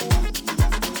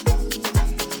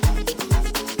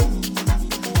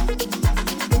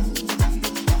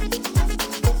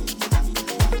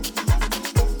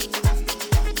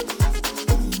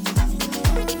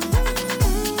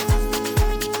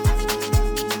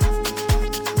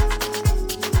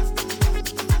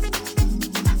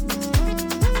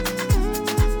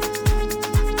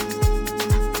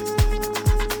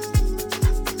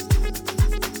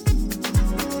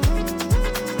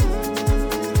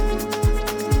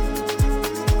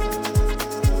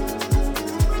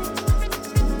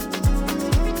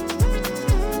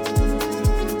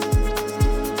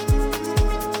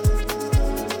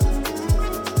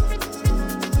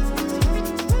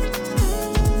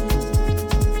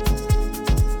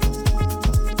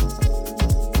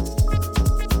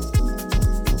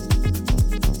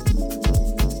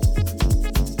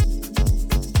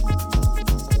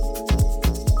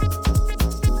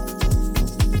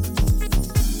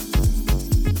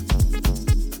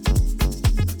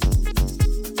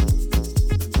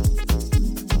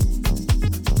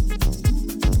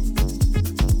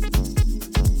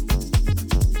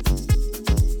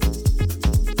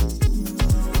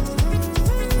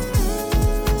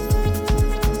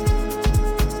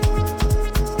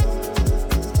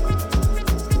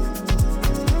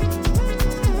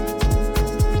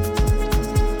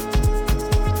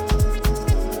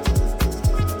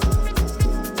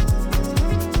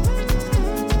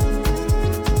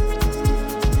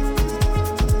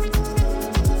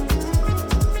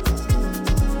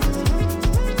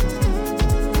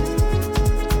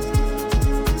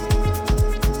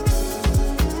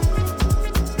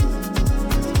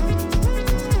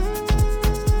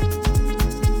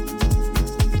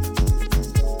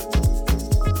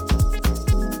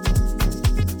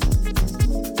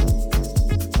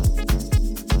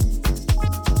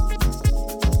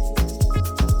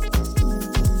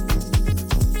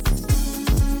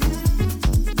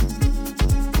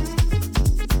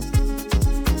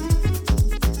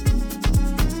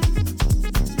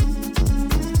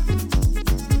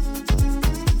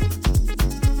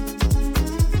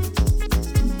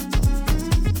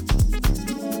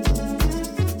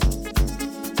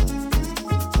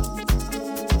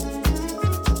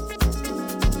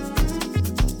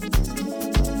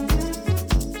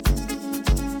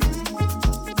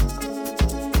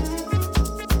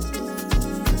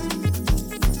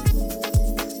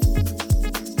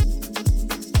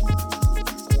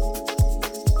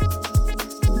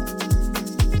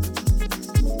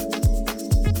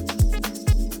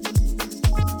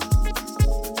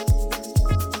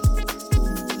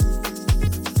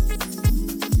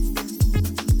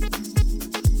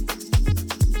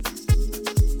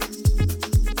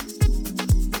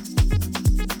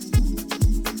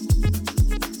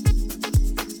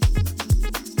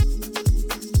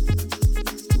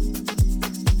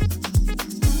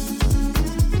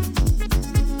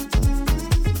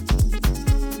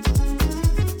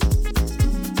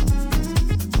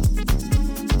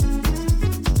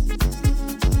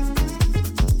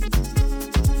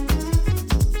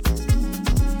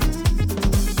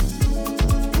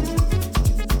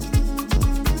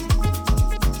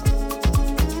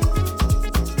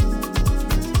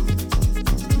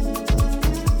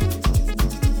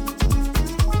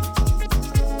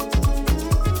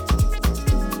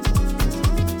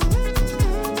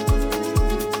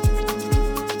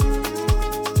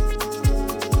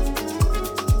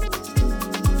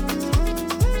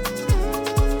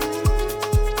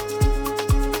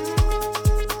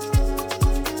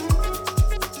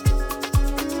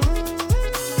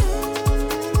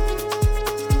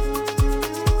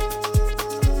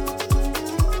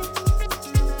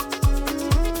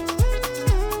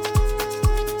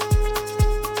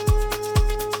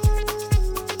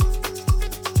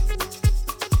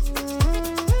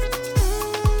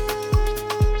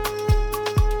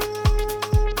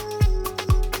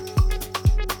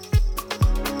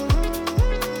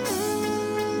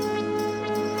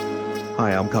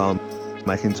 Hi, I'm Carl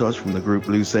McIntosh from the group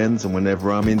Loose Ends, and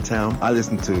whenever I'm in town, I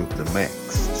listen to The Mix,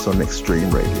 Sonic Stream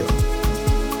Radio.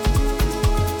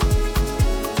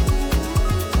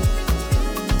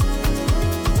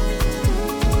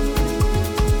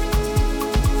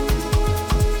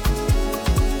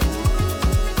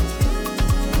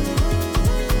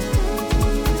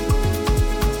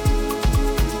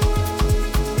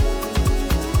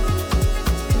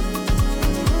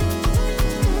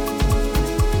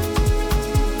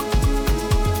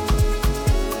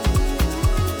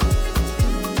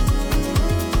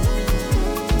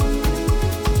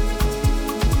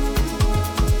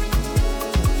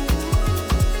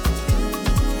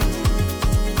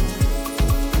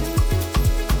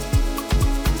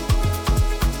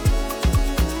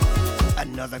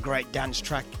 great dance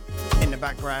track in the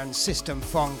background, System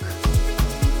Funk,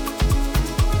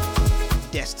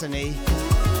 Destiny,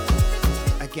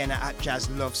 again at Jazz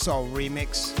Love Soul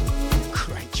remix,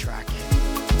 great track.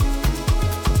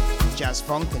 Jazz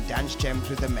funk and dance gems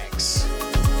with the mix.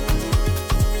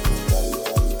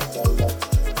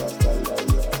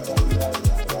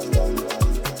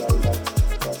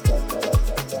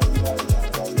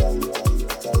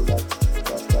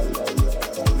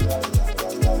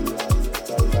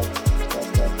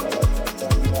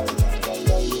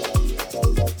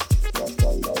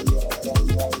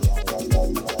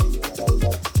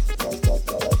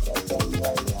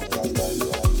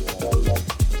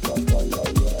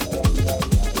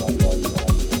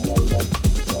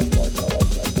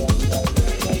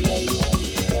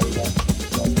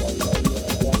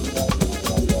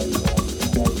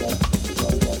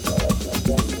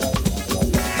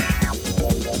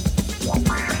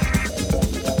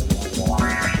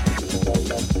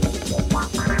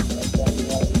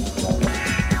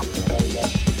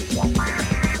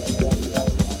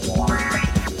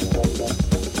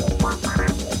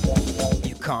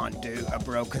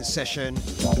 Session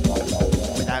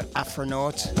without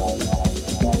Afronaut.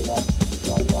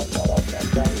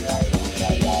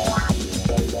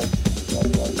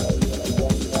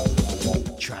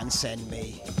 Transcend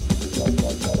me.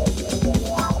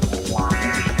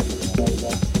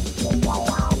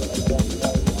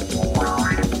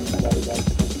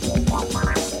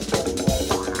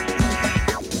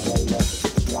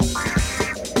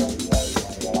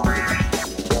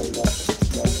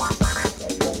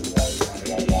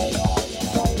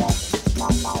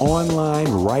 Online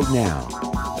right now,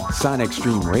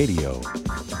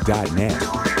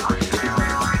 SonicStreamRadio.net.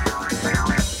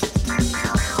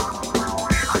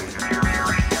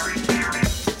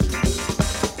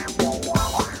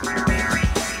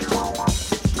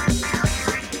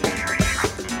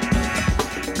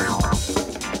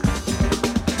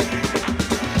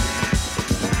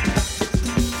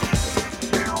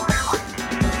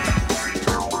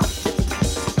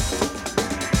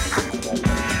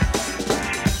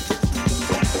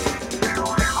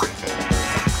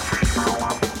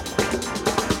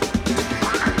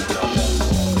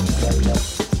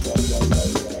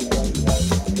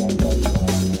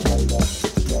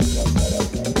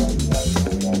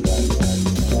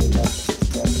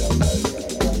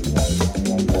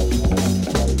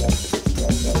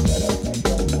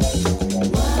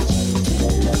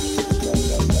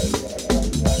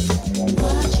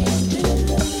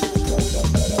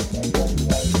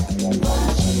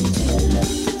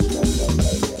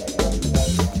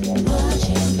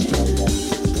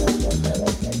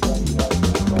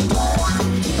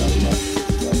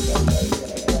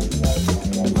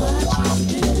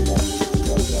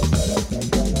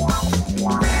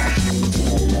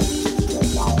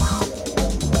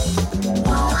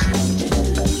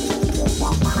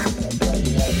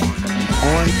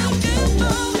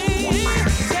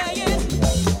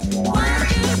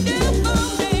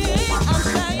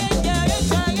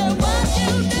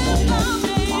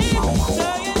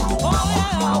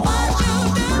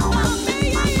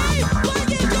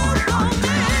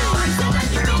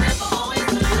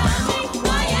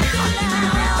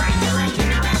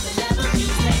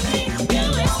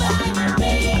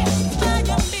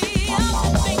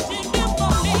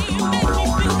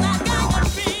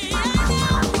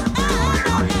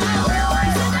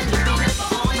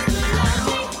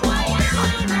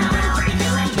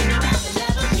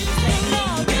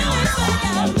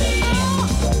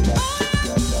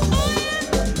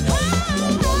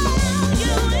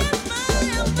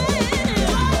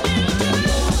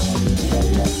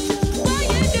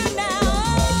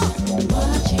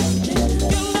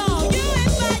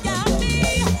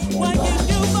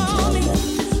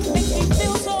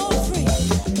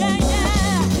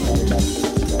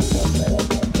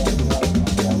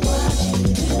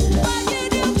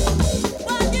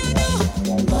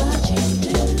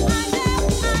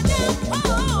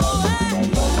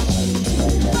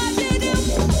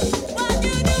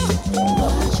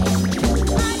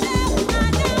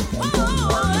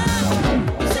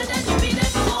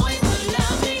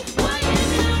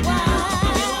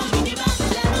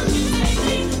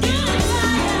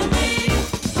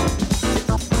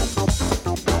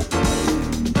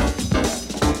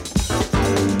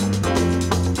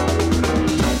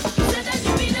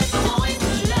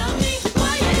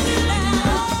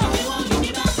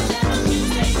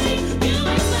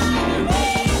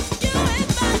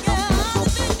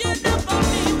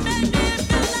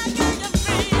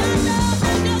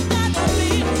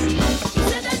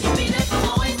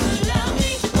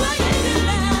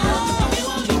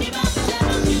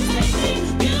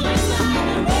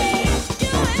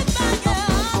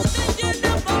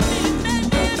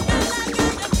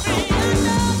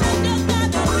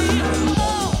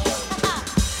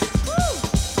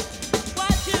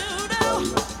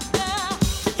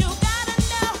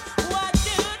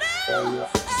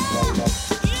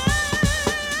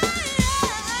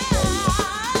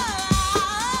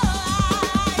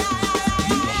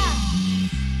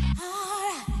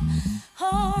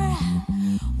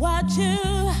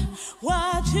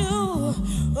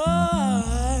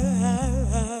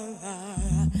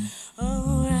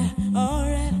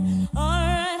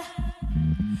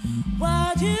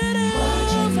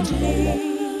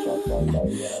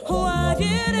 Why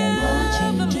did it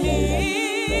for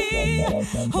me?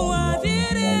 Why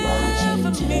did it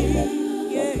for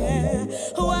me? Yeah.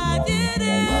 Why did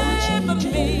it for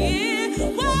me?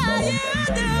 Why you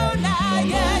do now?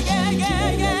 Yeah, yeah,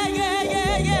 yeah, yeah, yeah,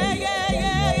 yeah, yeah,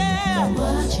 yeah, yeah.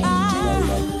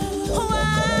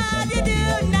 Why you do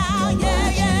now? Yeah,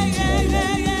 yeah, yeah,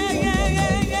 yeah, yeah,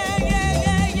 yeah, yeah,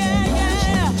 yeah, yeah,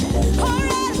 yeah.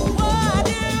 Alright, what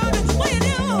you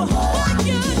do? What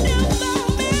you do for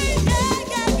me?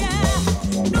 Yeah, yeah,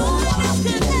 yeah. No one else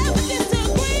could ever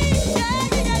disagree. Yeah,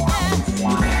 yeah, yeah.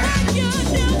 What you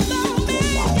do for me?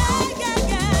 Yeah,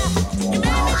 yeah, yeah. You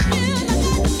make me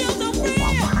feel like I feel so free.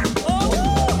 Oh,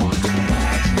 what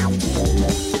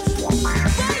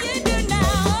you do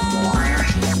now?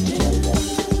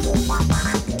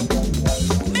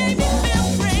 Make me feel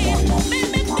free. Make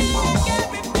me feel like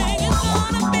everything is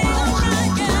gonna be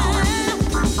alright. Yeah.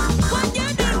 What you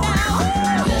do now?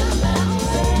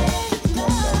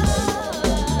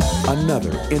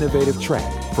 Another innovative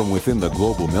track from within the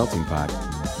global melting pot,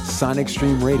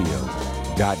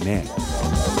 SonicStreamRadio.net.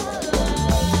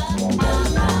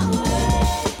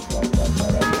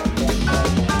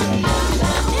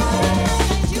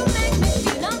 You make me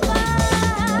feel on fire.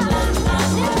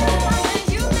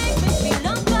 You make me feel on fire. You make me feel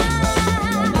on fire.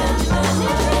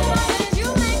 You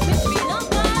make me feel on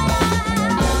fire.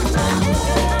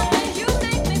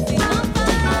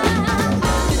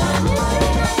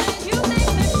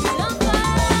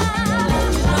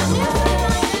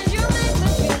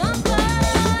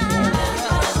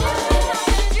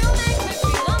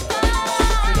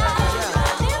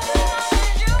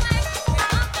 You make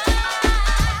me feel on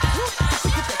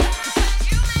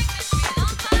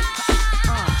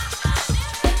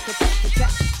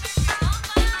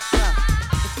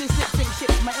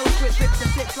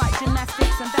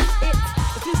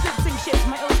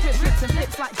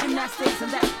gymnastics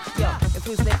and that's yo. If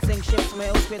you slip sing ships, my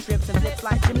old script rips and flips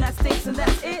like gymnastics and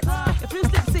that's it. If you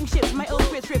slip sing ships, my old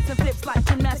script rips and flips like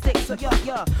gymnastics. So yo,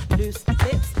 loose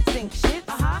lips, sink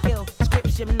ships, ill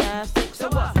script gymnastics. So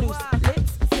what? Loose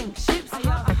lips, sink ships,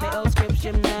 my old script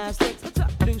gymnastics.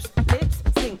 Loose lips,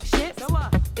 sink ships,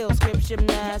 ill script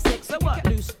gymnastics. So what?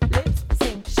 Loose lips,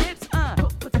 sink ships,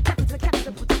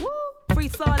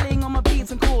 freestyling on my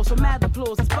beats and calls for mad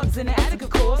applause. It's bugs in the attic, of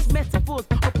course. Metaphors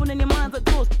opening your minds like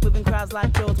doors. Within crowds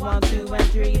like yours, 1, 2, and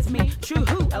 3. It's me, true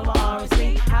who,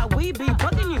 LRC. How we be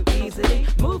bugging you easily.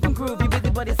 Move and groove, you busy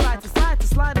body side to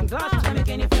slide and glide. Tell me,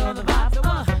 can you feel the vibe?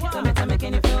 Tell me,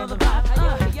 can you feel the vibe?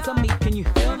 Tell me, can you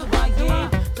feel the vibe? Yeah.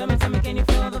 Tell me, can you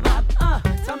feel the vibe?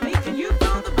 Tell me, can you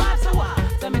feel the vibe? So what?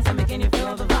 Tell me, can you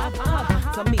feel the vibe?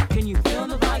 Tell me, can you feel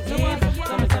the vibe? Yeah.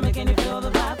 Tell me, can you feel the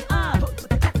vibe?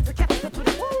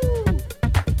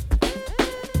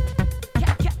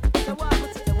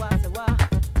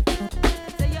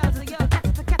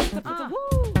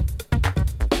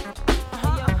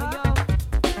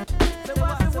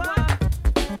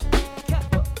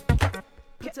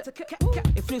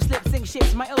 If loose lips sing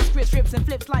ships, my ill script rips and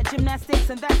flips like gymnastics,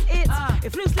 and that's it.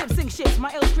 If loose lips sing ships,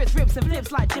 my ill script rips and flips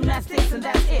like gymnastics, and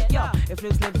that's it. Yo. If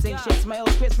loose lips sing ships, my ill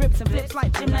script rips and flips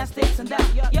like gymnastics, and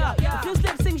that's yo. If loose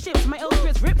lips sing ships, my ill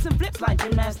script rips and flips like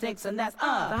gymnastics, and that's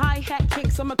The hi-hat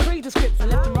kicks on my creative scripts,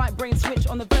 and left and right brain switch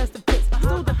on the burst of bits.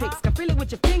 Still the picks, can feel it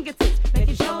with your fingertips, make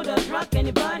your shoulders rock and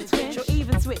your body twitch or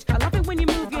even switch. I love it when you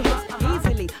move your hips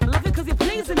easily. I love it 'cause you're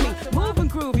pleasing me. Move and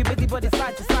groove, your busy body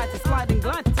side to slide and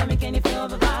glide. Tell me, can you feel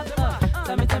the vibe?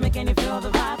 Tell me, can you feel the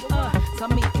vibe? Tell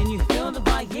me, can you feel the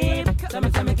vibe? Yeah. Tell me,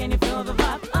 can you feel the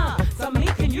vibe? Tell me,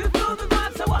 can you feel the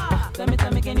vibe? So what? Tell me,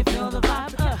 can you feel the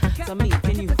vibe? Tell me,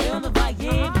 can you feel the vibe?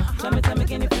 Yeah. Tell me,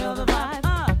 can you feel the vibe?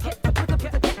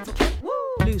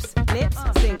 Loose lips,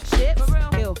 sink ships,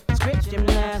 ill script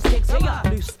gymnastics. Yeah,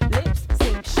 loose lips,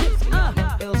 sink ships.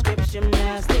 Ill script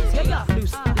gymnastics. Yeah,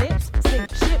 loose lips, sink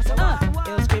ships.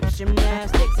 Ill script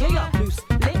gymnastics. Yeah, loose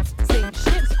lips, sink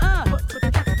ships.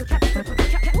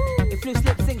 If loose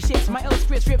lips sink ships, my ill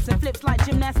script rips and flips like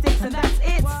gymnastics, and that's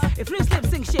it. If loose lips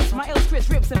sink ships, my ill script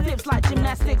rips and flips like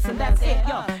gymnastics, and that's it.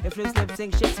 Yo, if loose lips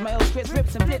sink ships, my ill script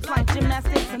rips and flips like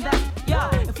gymnastics, and that's yo.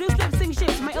 If loose lips sink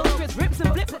ships, my ill script rips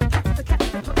and flips.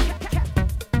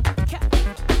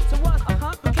 So what?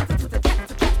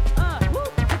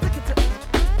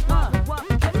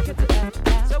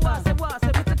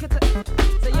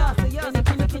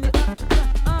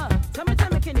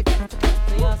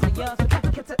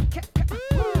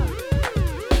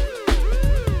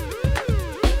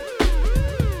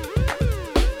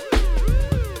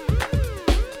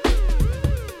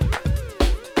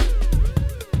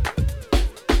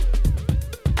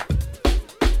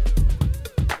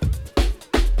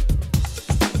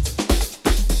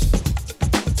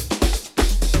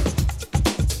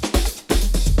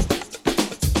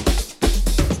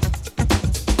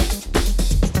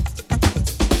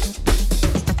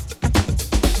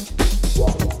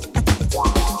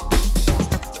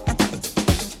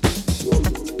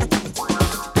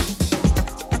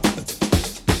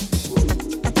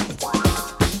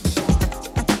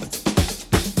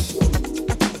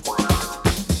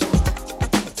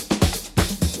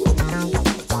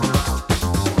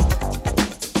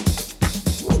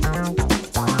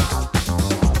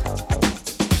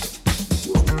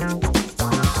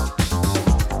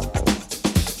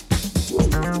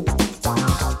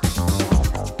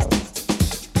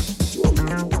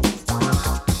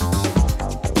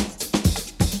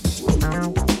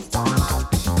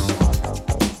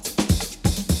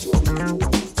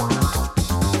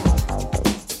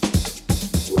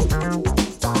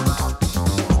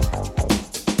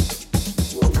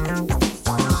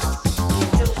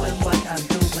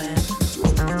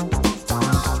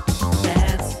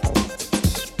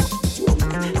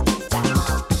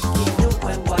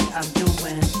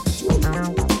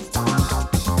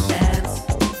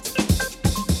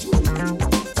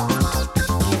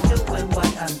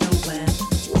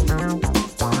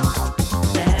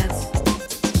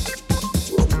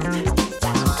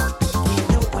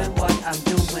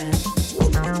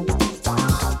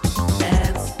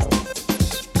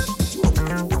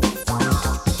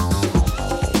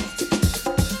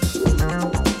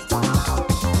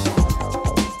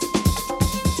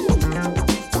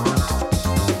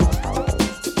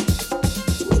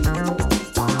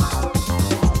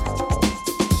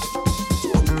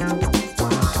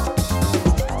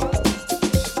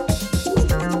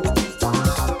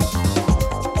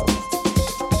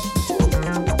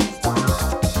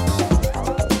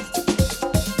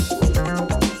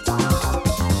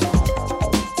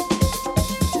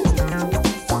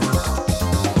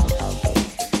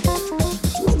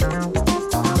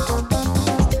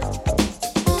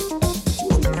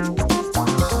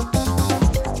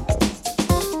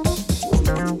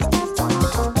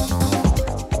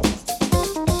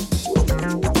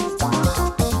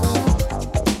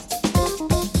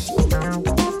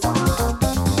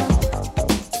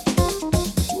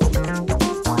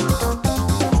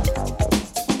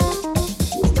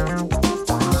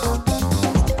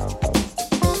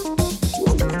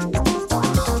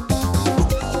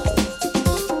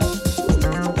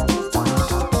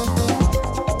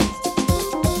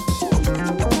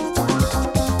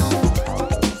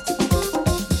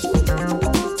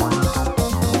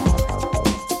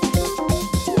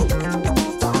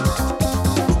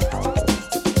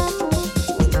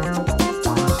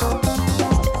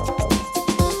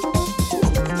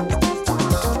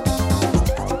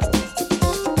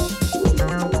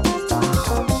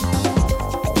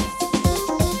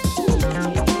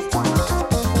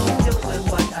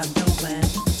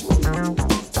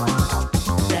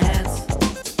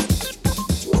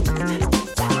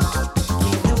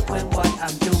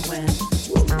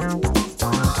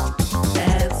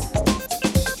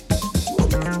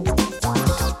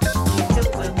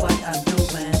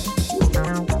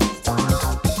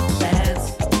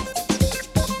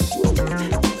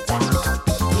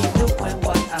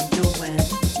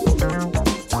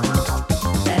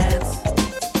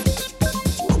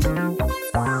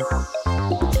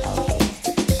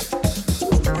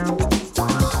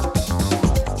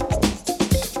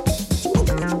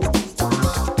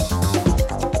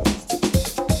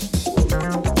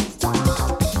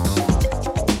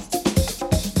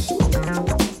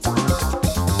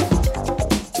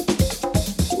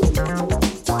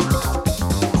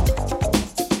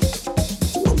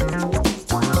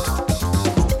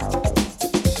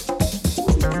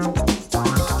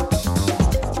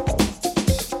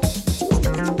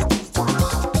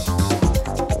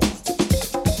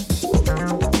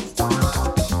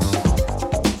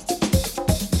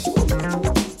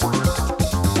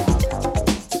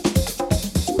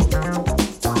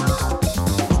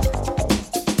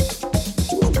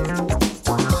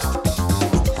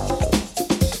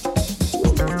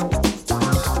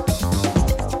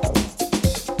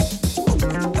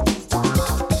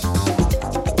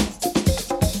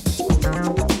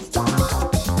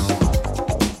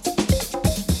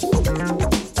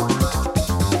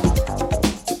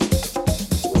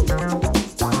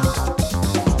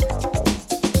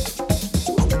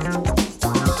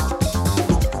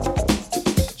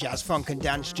 Funk and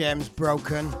Dance Gems,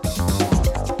 Broken.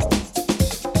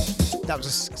 That was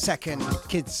a second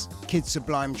Kids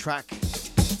Sublime track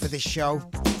for this show.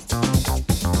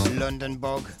 London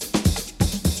Bug.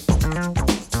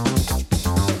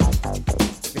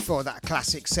 Before that,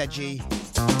 classic Seji,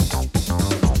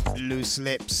 Loose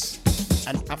Lips,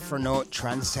 and Afronaut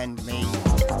Transcend Me.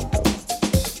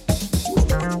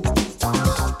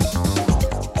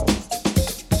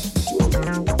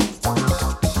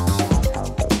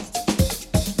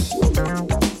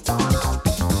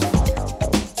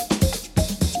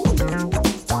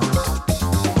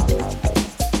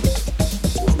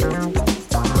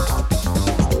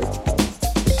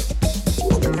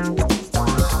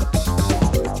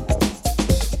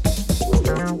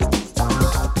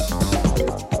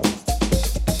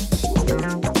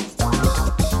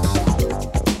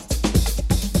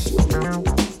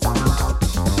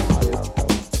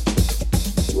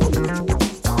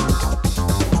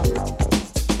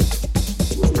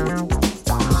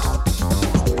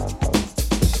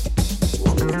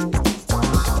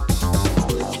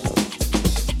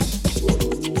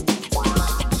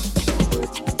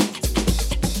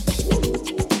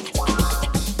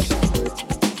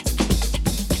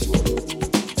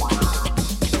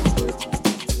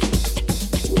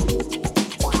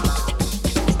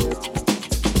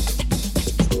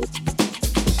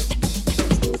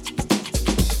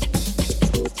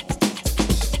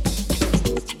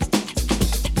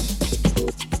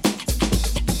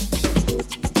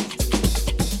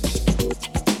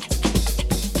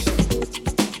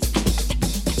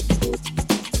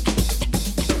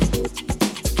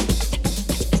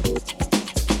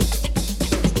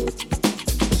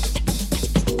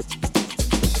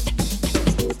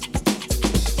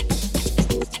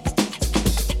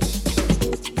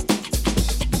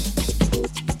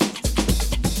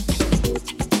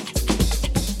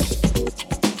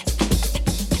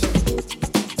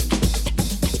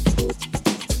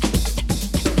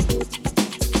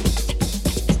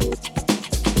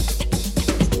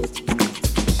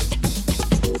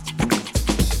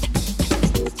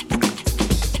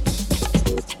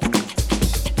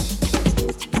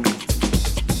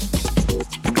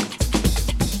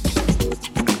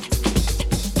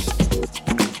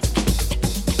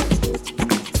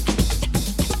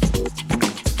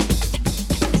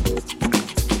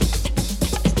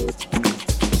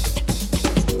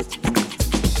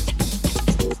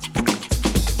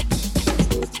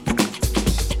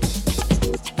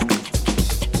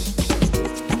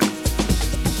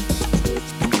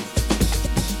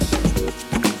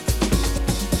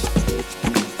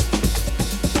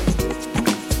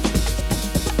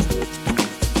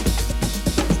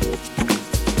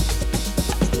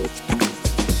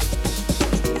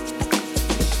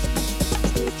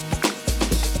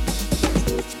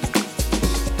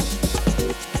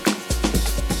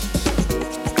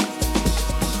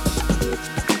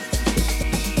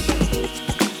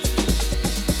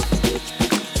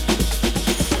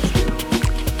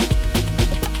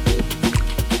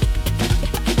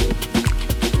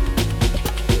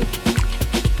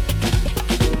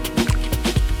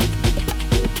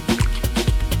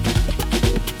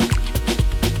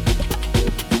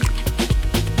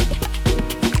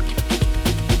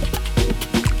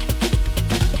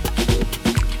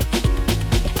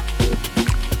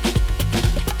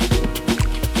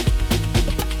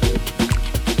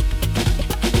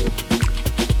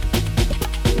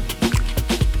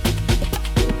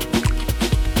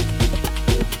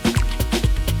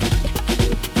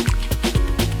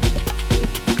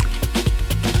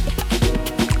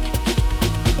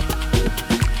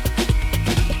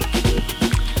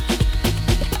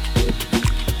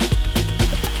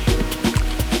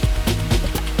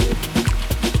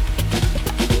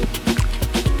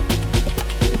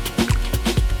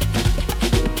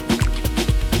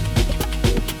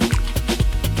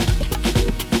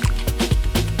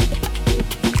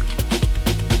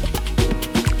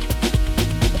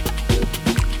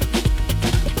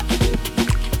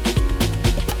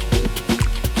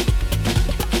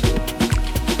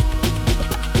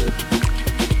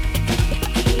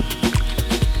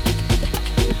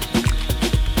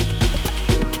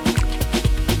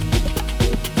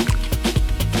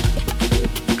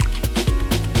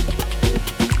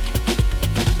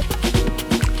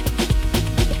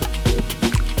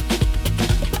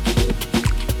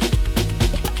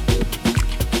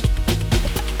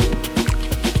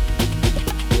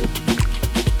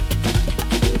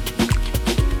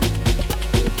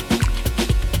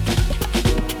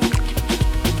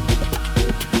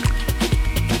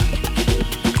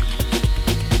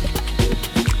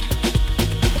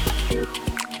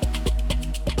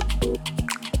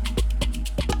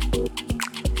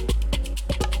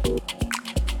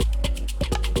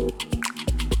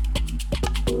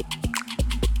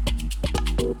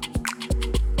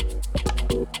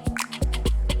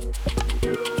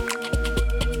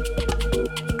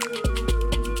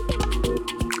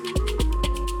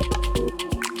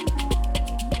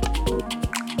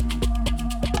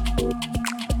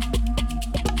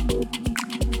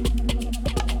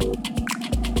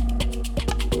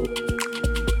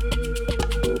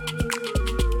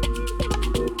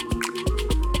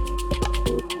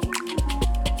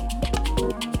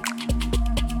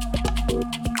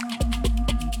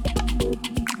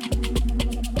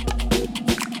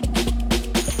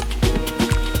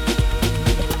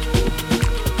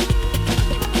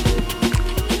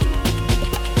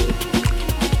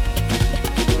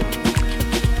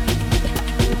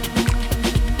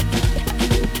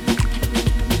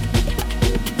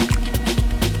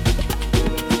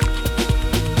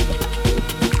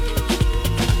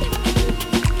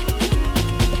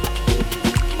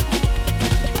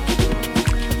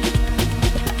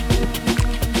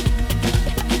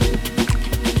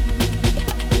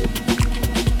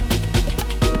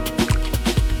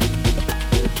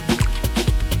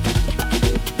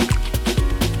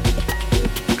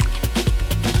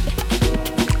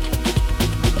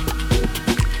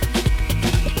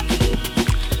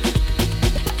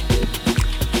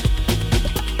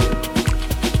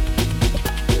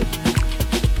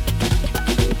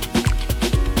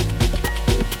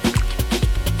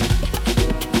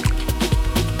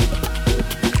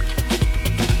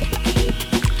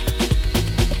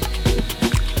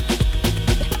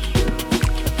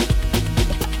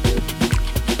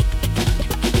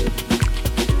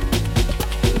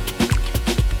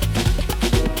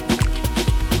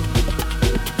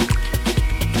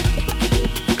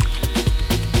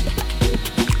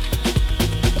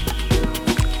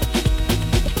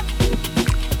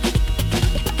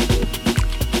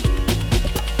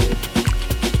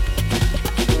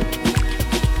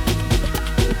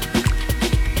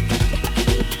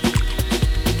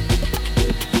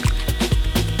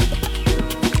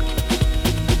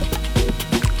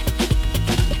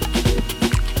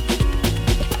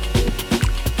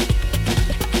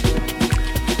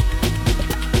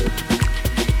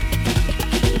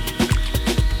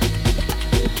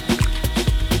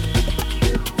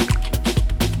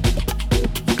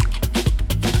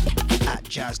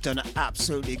 done an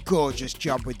absolutely gorgeous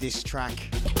job with this track.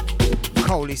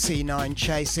 Coley C9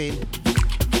 Chasing.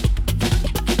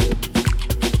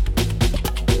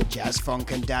 Jazz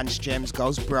Funk and Dance Gems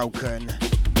goes Broken.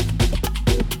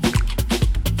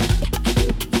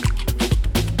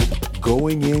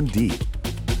 Going in deep.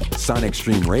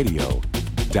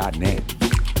 SonicStreamRadio.net.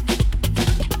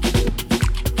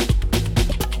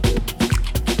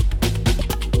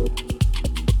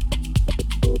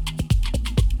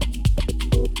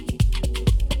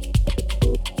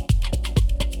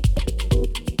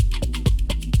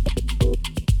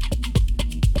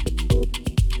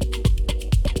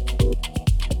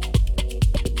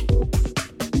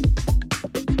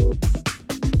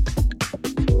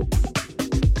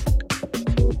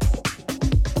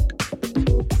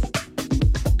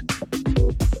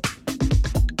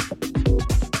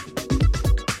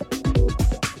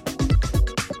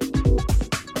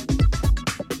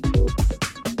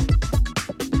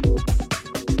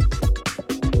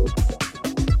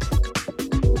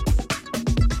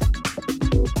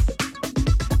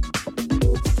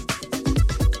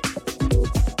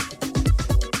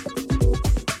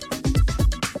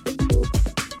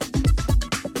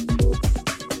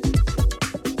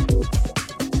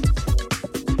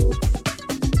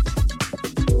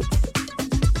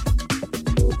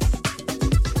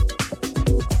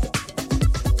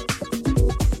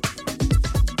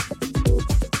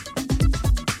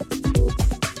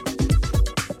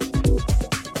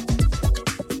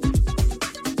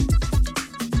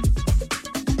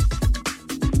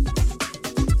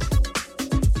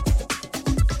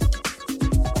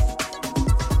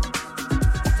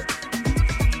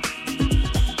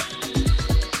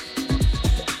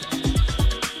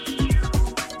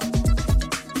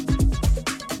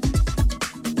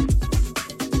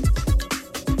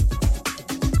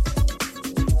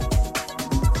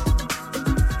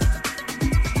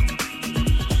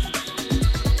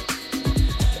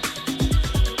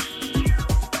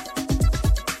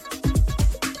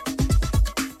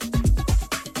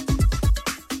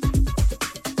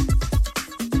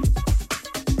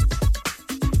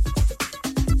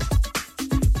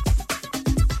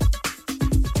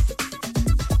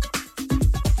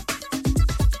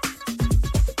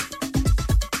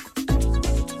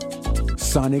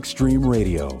 Sonic Stream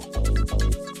Radio.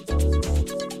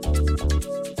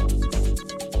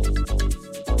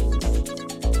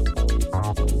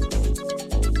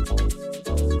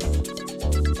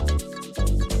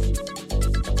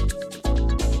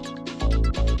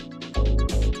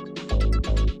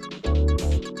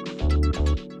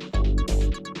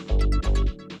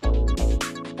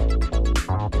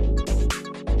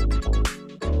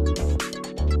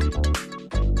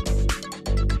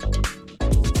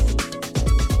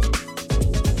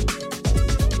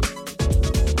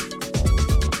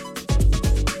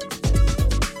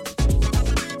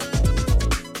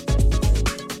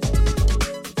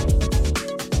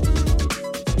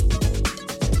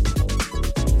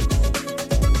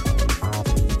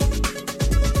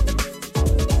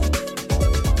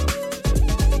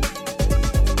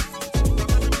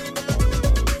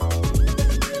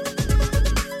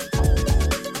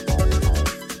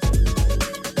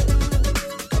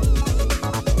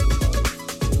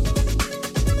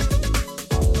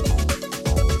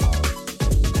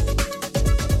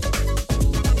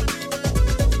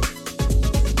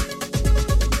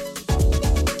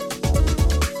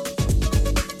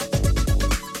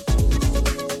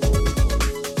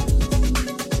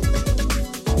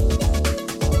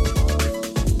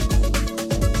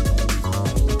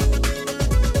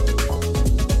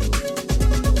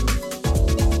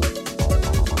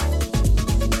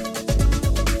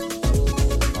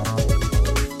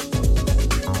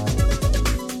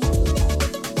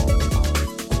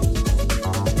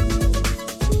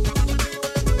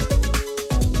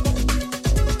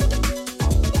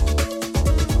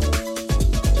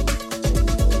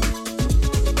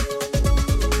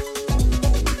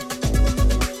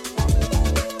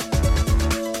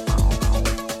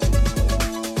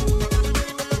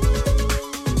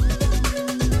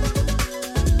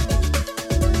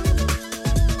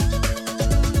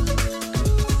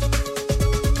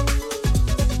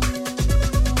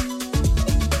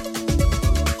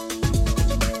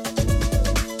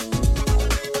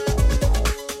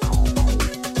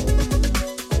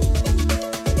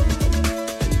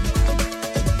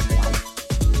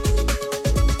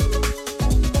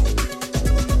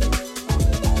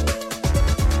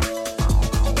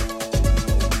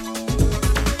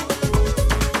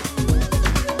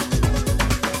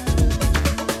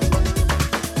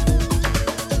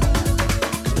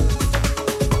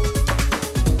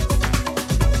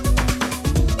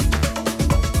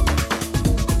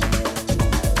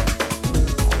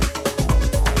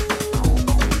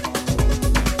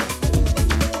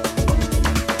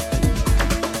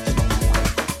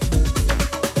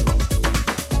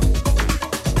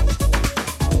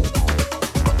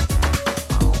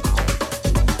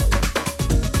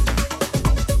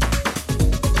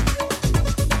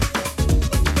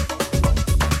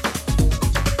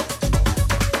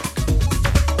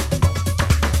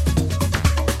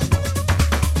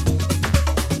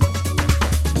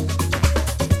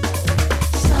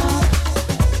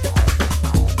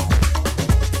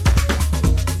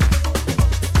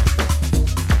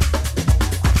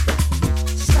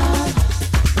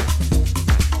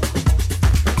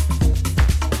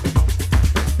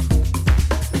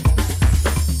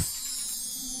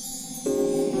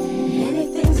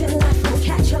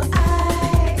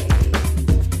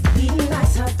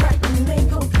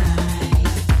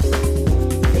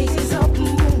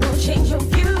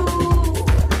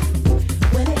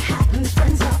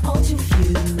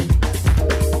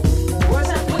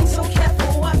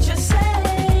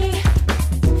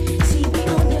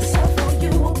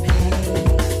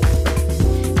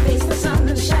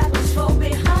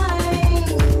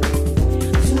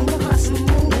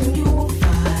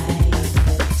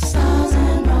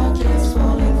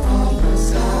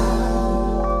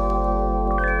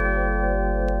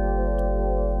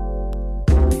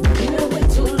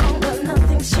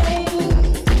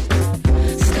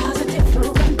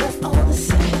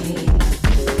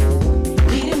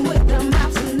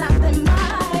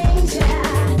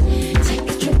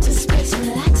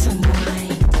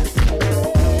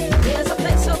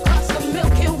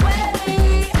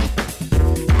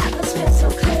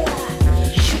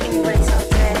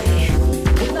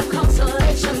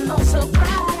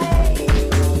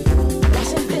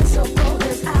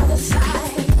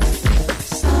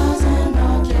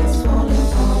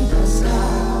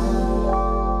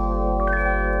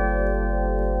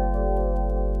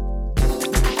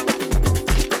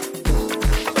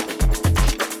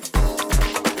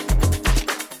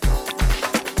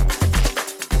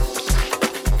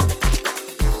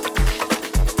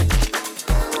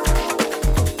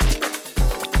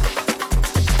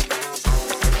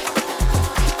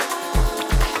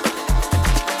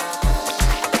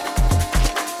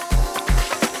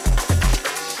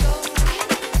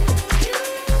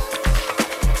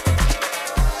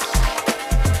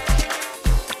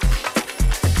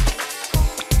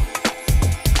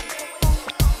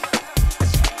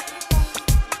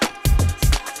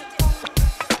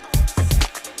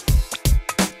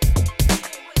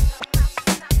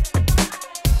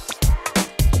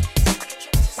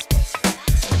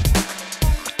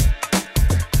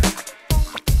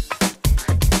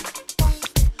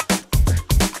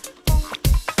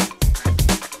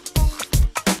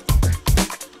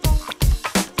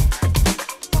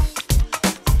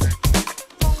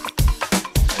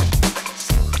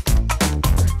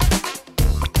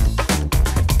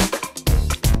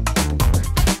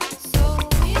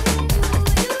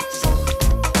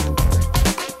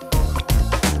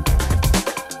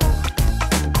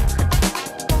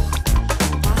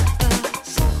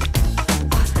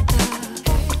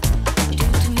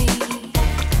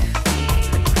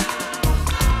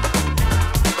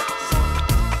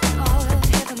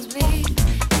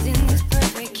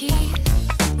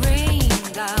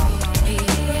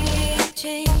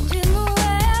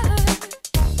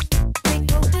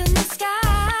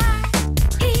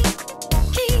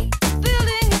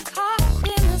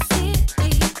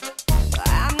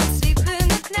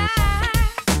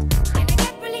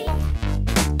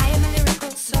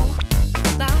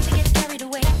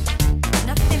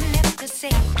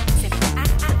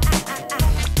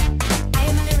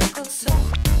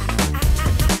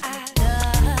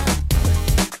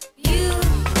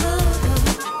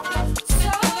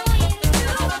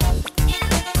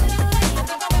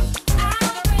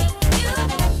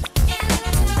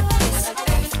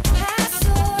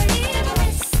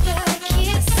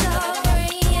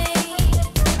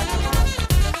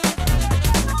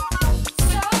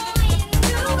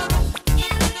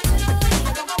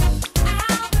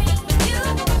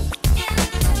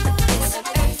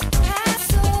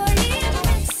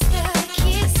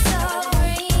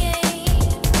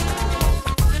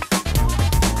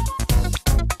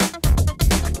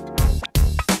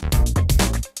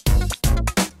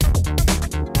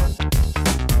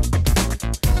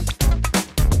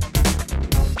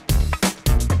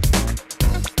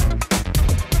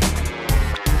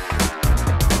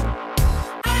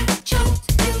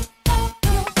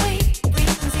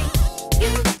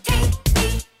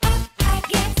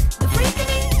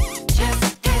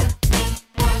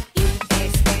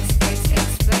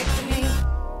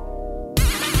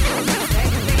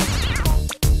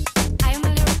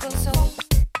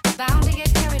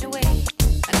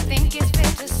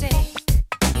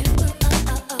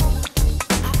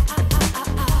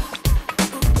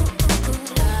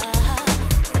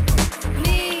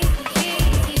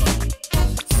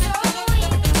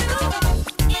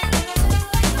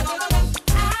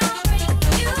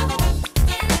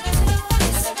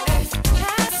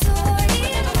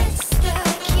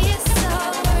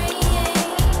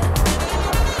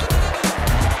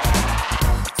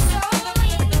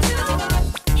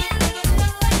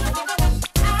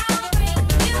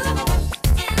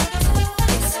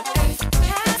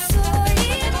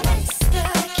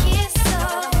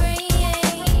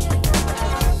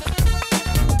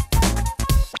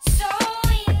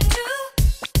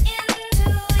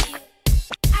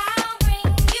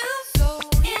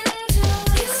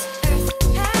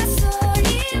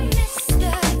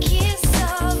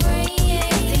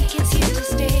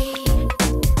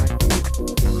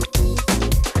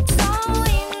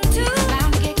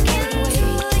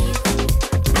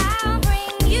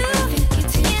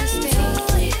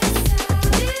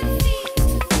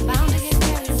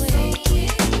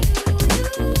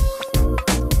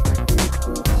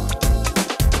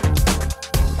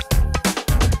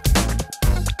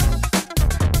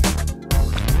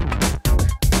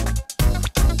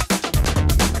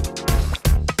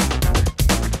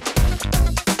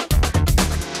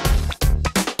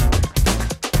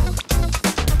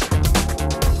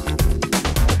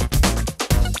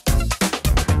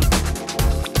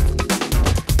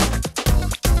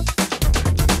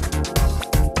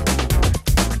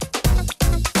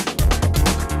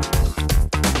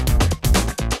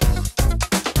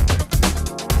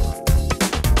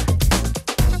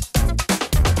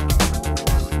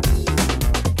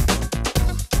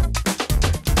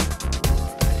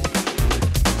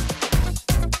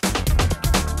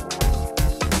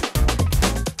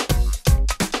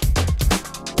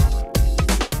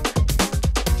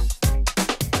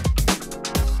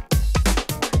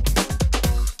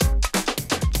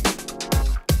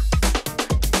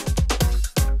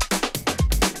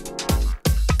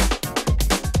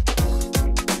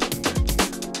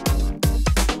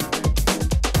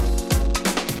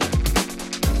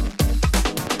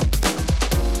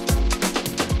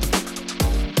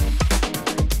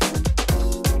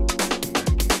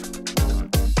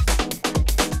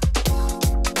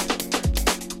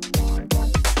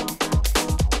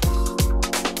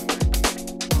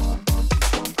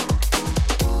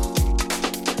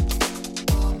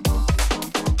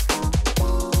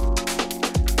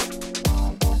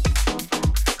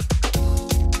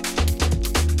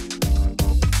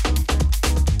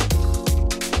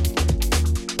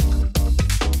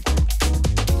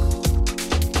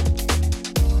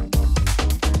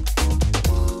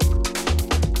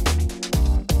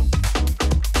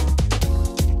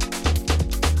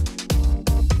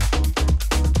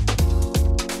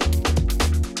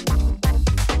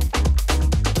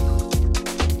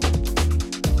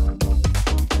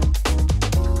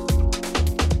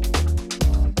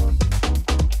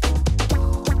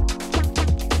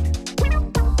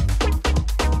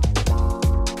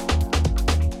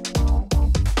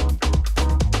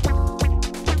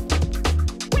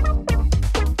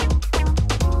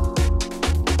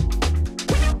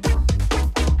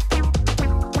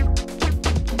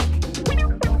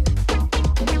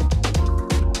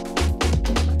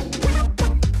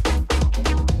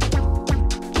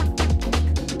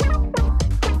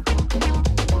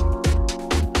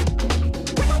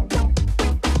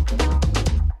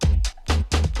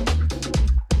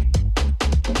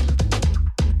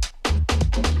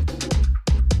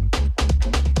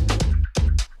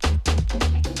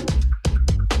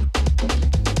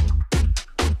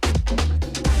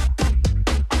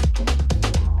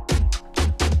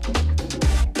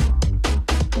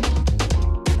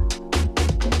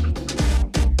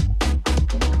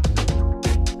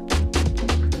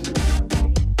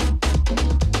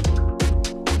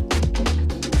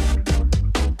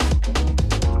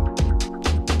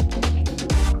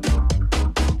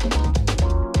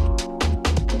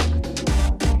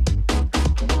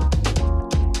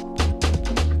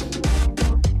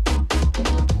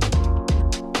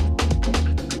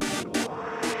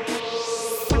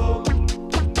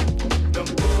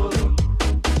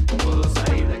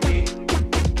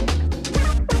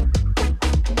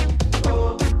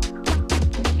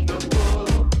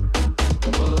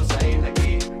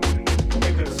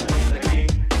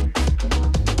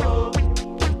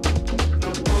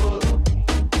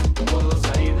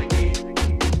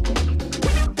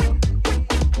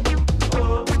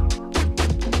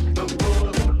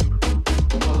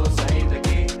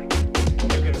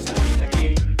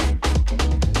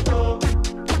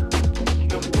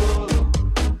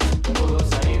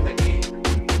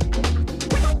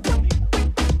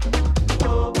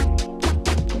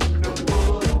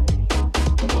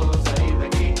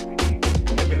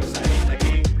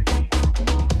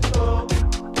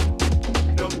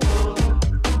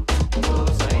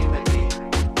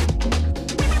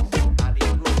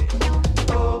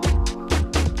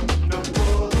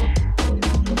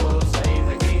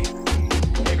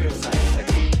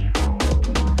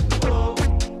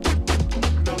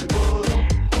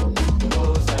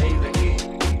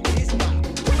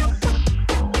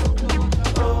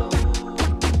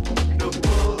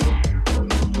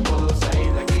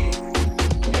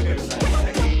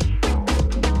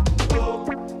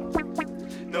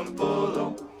 não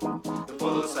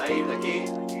puedo sair daqui.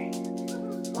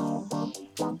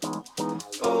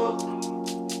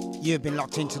 You've been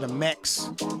locked into the mix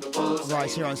right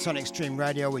here on Sonic Stream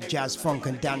Radio with jazz, funk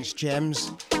and dance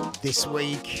gems. This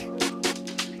week,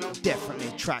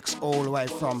 definitely tracks all the way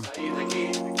from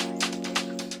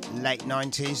late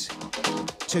 90s,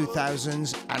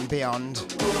 2000s and beyond.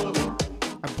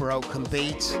 A broken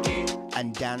beat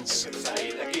and dance.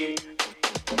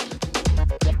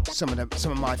 Some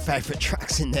of my favourite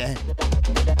tracks in there.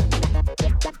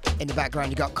 In the background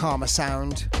you got Karma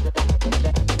Sound,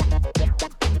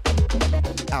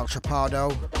 Ultra Pardo.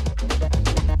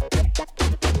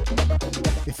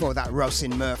 Before that,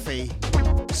 Rosin Murphy,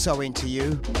 So Into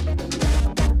You.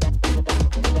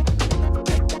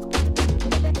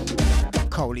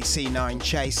 Coley C9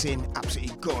 Chasing,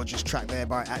 absolutely gorgeous track there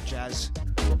by Atjazz.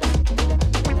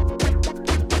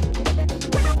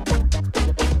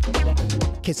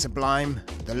 Kid Sublime,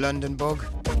 The London Bug.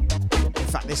 In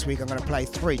fact, this week I'm going to play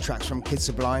 3 tracks from Kid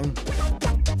Sublime.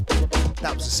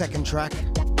 That was the second track.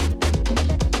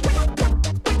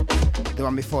 The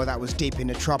one before that was Deep in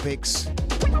the Tropics.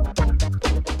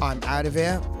 I'm Out of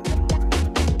Here.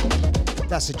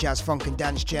 That's the jazz, funk and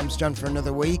dance gems done for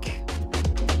another week.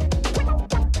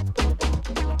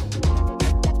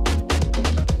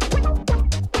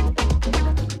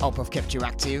 Hope I've kept you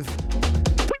active.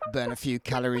 Burn a few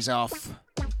calories off.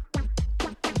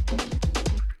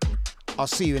 I'll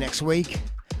see you next week.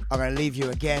 I'm going to leave you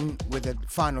again with a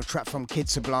final track from Kid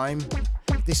Sublime.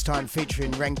 This time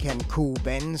featuring Renken Cool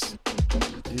Benz.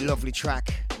 Lovely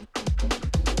track.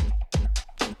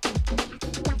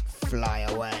 Fly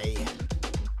Away.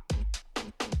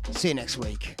 See you next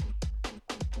week.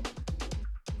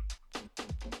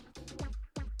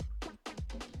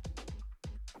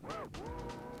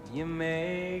 You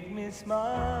make me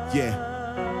smile.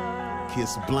 Yeah. Kid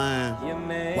Sublime. You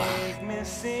make me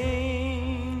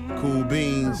sing. Cool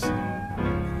Beans.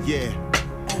 Yeah.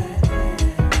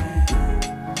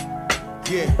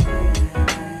 Yeah.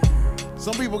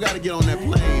 Some people gotta get on that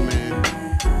plane, man.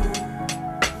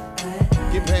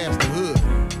 Get past the hood.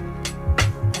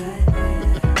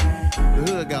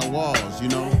 The hood got walls, you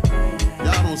know.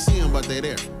 Y'all don't see them, but they're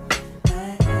there.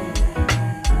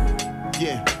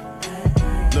 Yeah.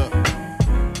 Look.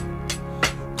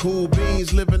 Cool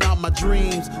Beans, living out my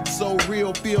dreams. So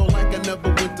real, feel like I never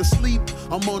went to sleep.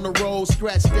 I'm on the road,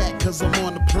 scratch that, cause I'm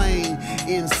on the plane.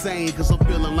 Insane, cause I'm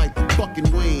feeling like the fucking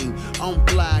Wayne. I'm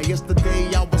fly.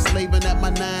 Yesterday I was slaving at my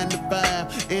 9 to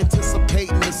 5,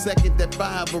 anticipating the second that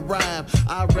 5 arrive.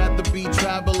 I'd rather be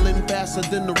traveling faster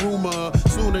than the rumor,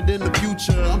 sooner than the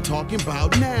future. I'm talking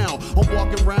about now. I'm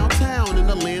walking around town in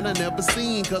a land I never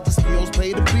seen, cause the skills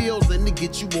pay the bills and to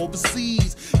get you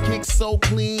overseas. Kick so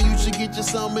clean, you should get you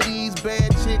some of these.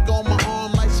 Bad chick on my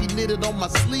arm like she knitted on my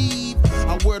sleeve.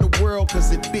 I wear the world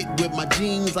cause it fit with my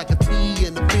jeans, like a tee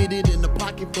and a fitted in a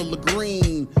pocket full of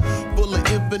green, full of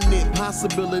infinite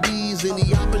possibilities. And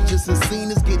the opposition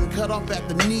seen is getting cut off at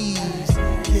the knees.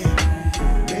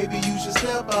 Yeah, maybe you should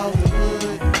step out the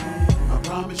hood. I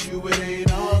promise you it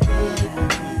ain't all good.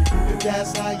 If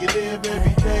that's how you live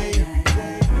every day,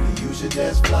 then you should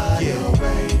just fly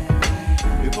away.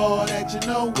 If all that you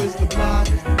know is the block,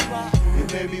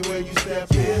 and maybe where you step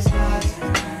is hot.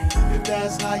 If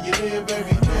that's how you live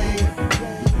every day,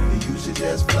 then you should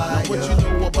just fly. Now what you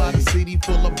know about a city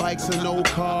full of bikes and old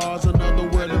cars? Another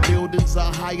where the buildings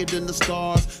are higher than the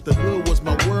stars. The hood was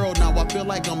my world, now I feel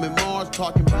like I'm in Mars.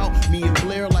 Talking about me and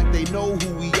Blair like they know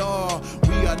who we are.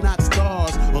 We are not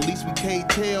stars, or at least we can't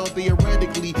tell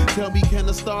theoretically. Tell me, can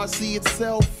a star see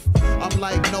itself? I'm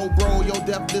like, no bro, your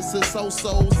depthness is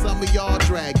so-so. Some of y'all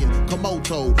dragging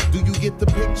Komodo. Do you get the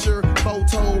picture?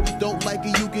 Photo. Don't like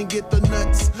it, you can get the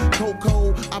nuts.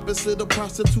 Coco, opposite of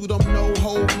prostitute, I'm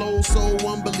no-ho. Flow so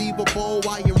unbelievable.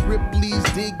 I am Ripley's,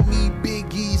 dig me,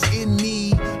 Biggie's in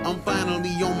me. I'm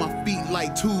finally on my feet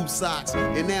like tube socks.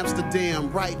 In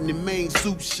Amsterdam, right in the main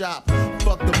soup shop.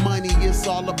 Fuck the money, it's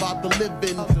all about the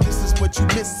living. This is what you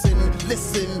missing.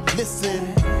 Listen,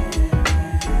 listen.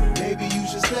 Maybe you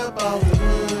should step out the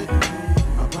hood.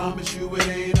 I promise you it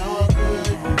ain't all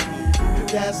good.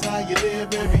 If that's how you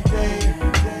live every day,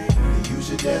 then you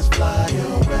should just fly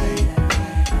away.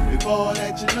 If all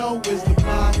that you know is the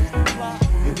block,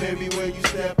 and maybe where you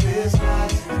step is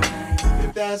hot.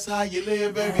 If that's how you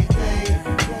live every day,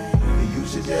 then you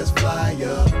should just fly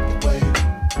away.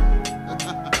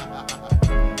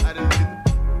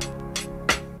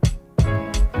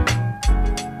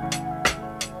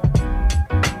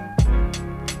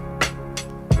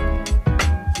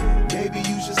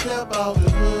 Step out the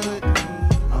hood.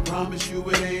 I promise you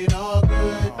it ain't all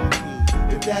good.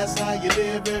 If that's how you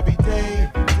live every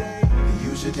day,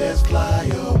 should just fly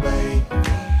away.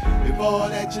 If all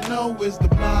that you know is the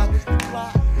block,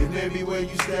 and everywhere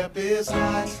you step is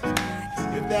hot,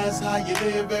 if that's how you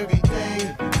live every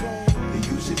day, then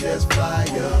you should just fly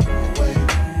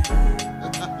away.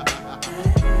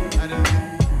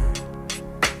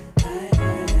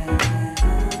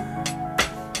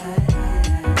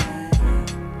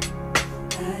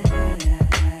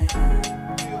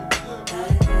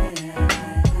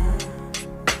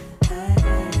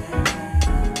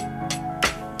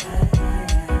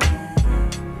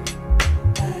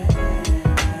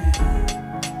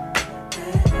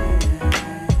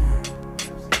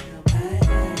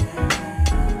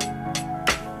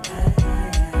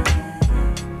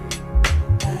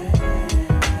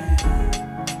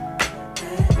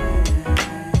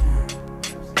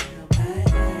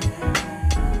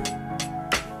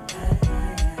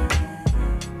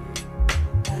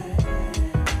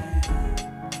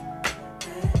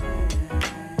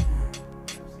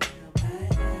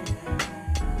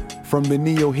 From the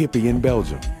neo-hippie in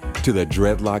Belgium to the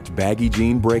dreadlocked baggy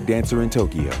jean breakdancer in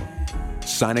Tokyo,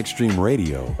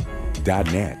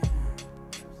 SonicStreamRadio.net.